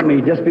mind on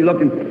me. Just be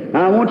looking.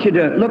 Now, I want you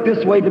to look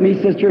this way to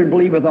me, sister, and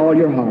believe with all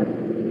your heart.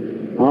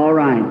 All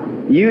right.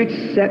 You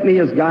accept me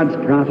as God's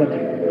prophet.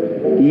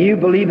 Do you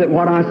believe that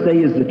what I say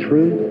is the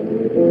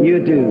truth?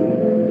 You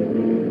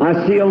do.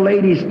 I see a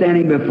lady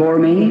standing before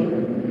me.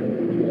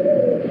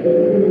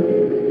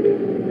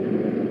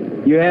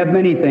 You have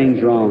many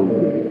things wrong.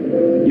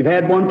 You've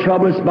had one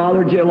trouble that's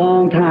bothered you a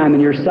long time,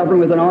 and you're suffering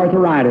with an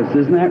arthritis.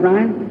 Isn't that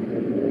right?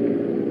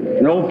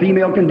 An old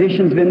female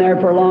condition's been there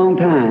for a long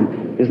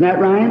time. Isn't that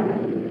right?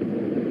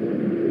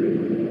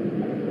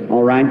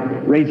 All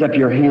right. Raise up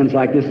your hands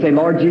like this. Say,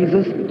 Lord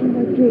Jesus,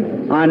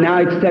 I now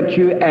accept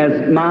you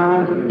as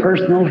my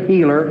personal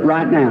healer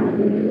right now.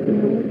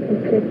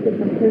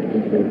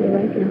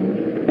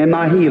 And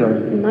my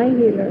healer.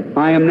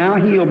 I am now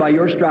healed by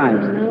your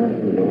stripes.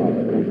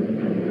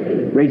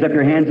 Raise up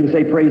your hands and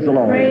say, praise the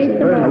Lord.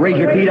 Raise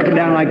your feet up and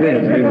down like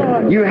this.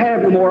 You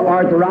have no more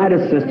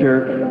arthritis,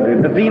 sister.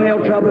 The female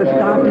trouble is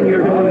stopped and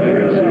you're going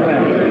to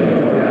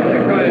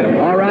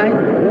well. All right.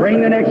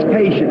 Bring the next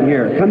patient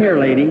here. Come here,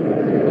 lady.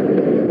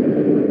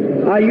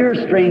 You're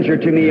a stranger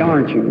to me,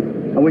 aren't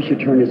you? I wish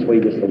you'd turn this way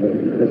just a little.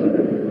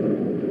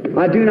 Listen.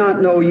 I do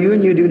not know you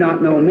and you do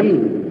not know me.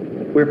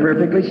 We're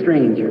perfectly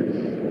strangers.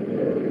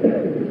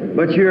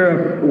 But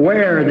you're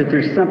aware that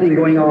there's something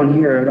going on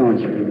here, don't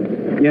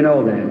you? You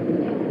know that.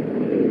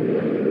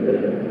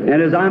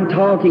 And as I'm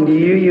talking to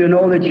you, you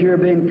know that you're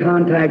being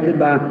contacted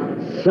by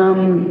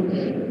some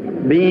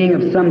being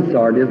of some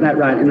sort. Isn't that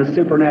right? In the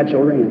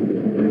supernatural realm.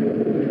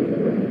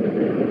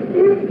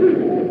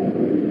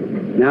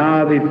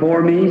 Now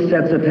before me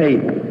sets a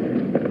table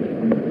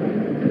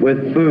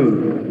with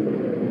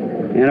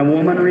food and a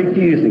woman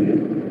refusing it.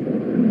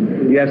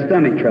 You have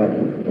stomach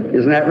trouble.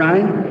 Isn't that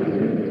right?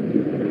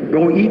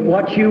 Go eat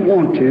what you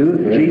want to.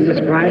 Jesus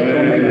Christ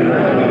will make you.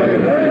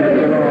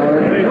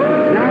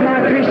 Now, my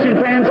Christian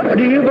friends,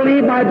 do you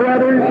believe, my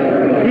brother?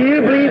 Do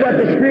you believe that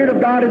the Spirit of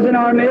God is in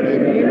our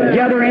midst?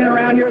 Gathering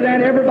around here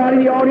then, everybody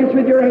in the audience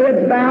with your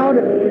heads bowed.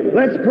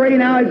 Let's pray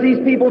now as these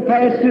people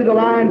pass through the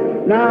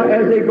line, now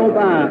as they go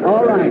by.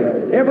 All right.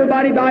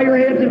 Everybody bow your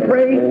heads and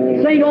pray.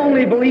 Sing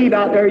only believe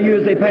out there, you,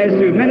 as they pass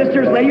through.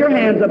 Ministers, lay your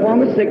hands upon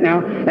the sick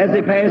now as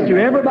they pass through.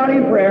 Everybody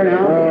in prayer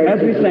now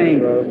as we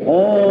sing.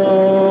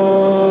 Only.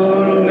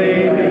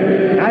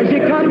 As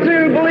you come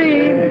through,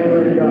 believe.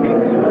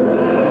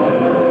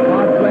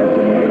 God bless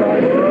you,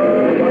 Lord.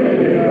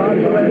 God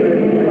bless you,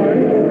 Lord.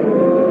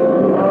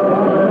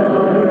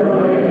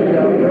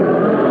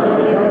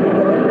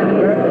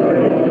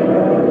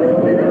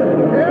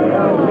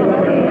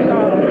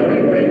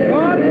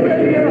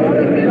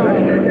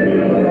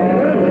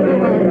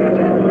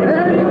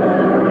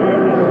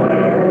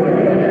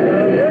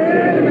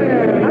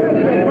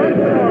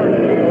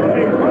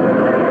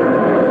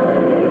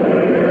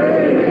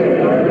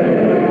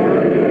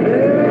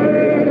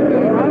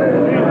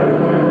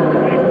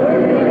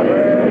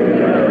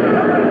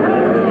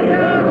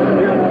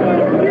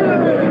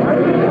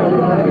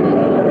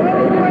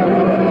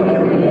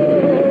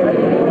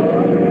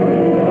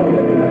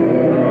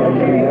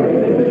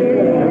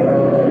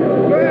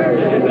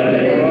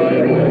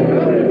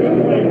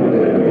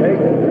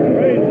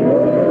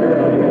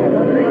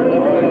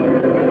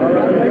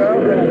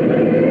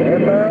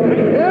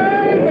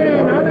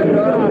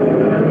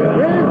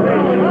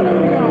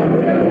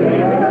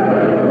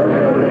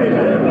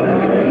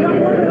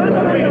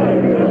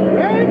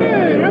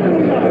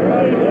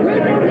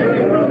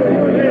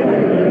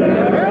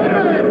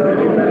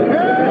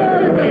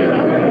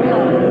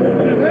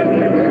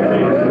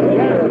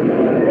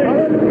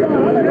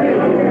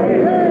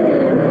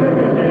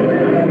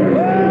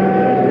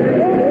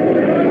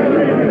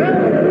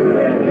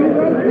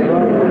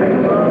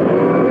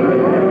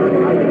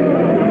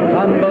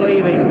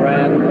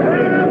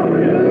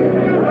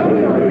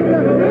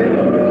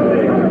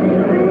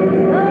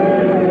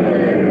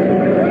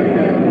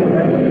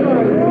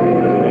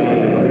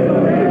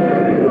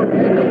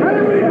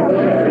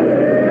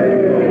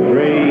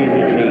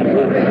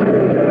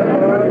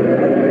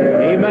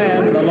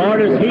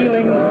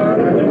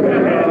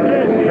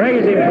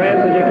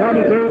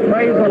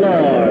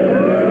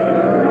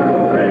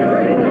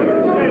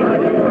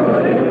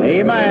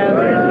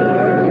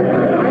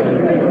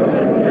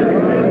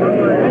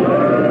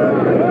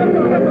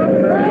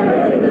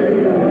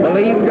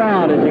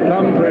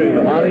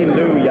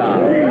 Hallelujah.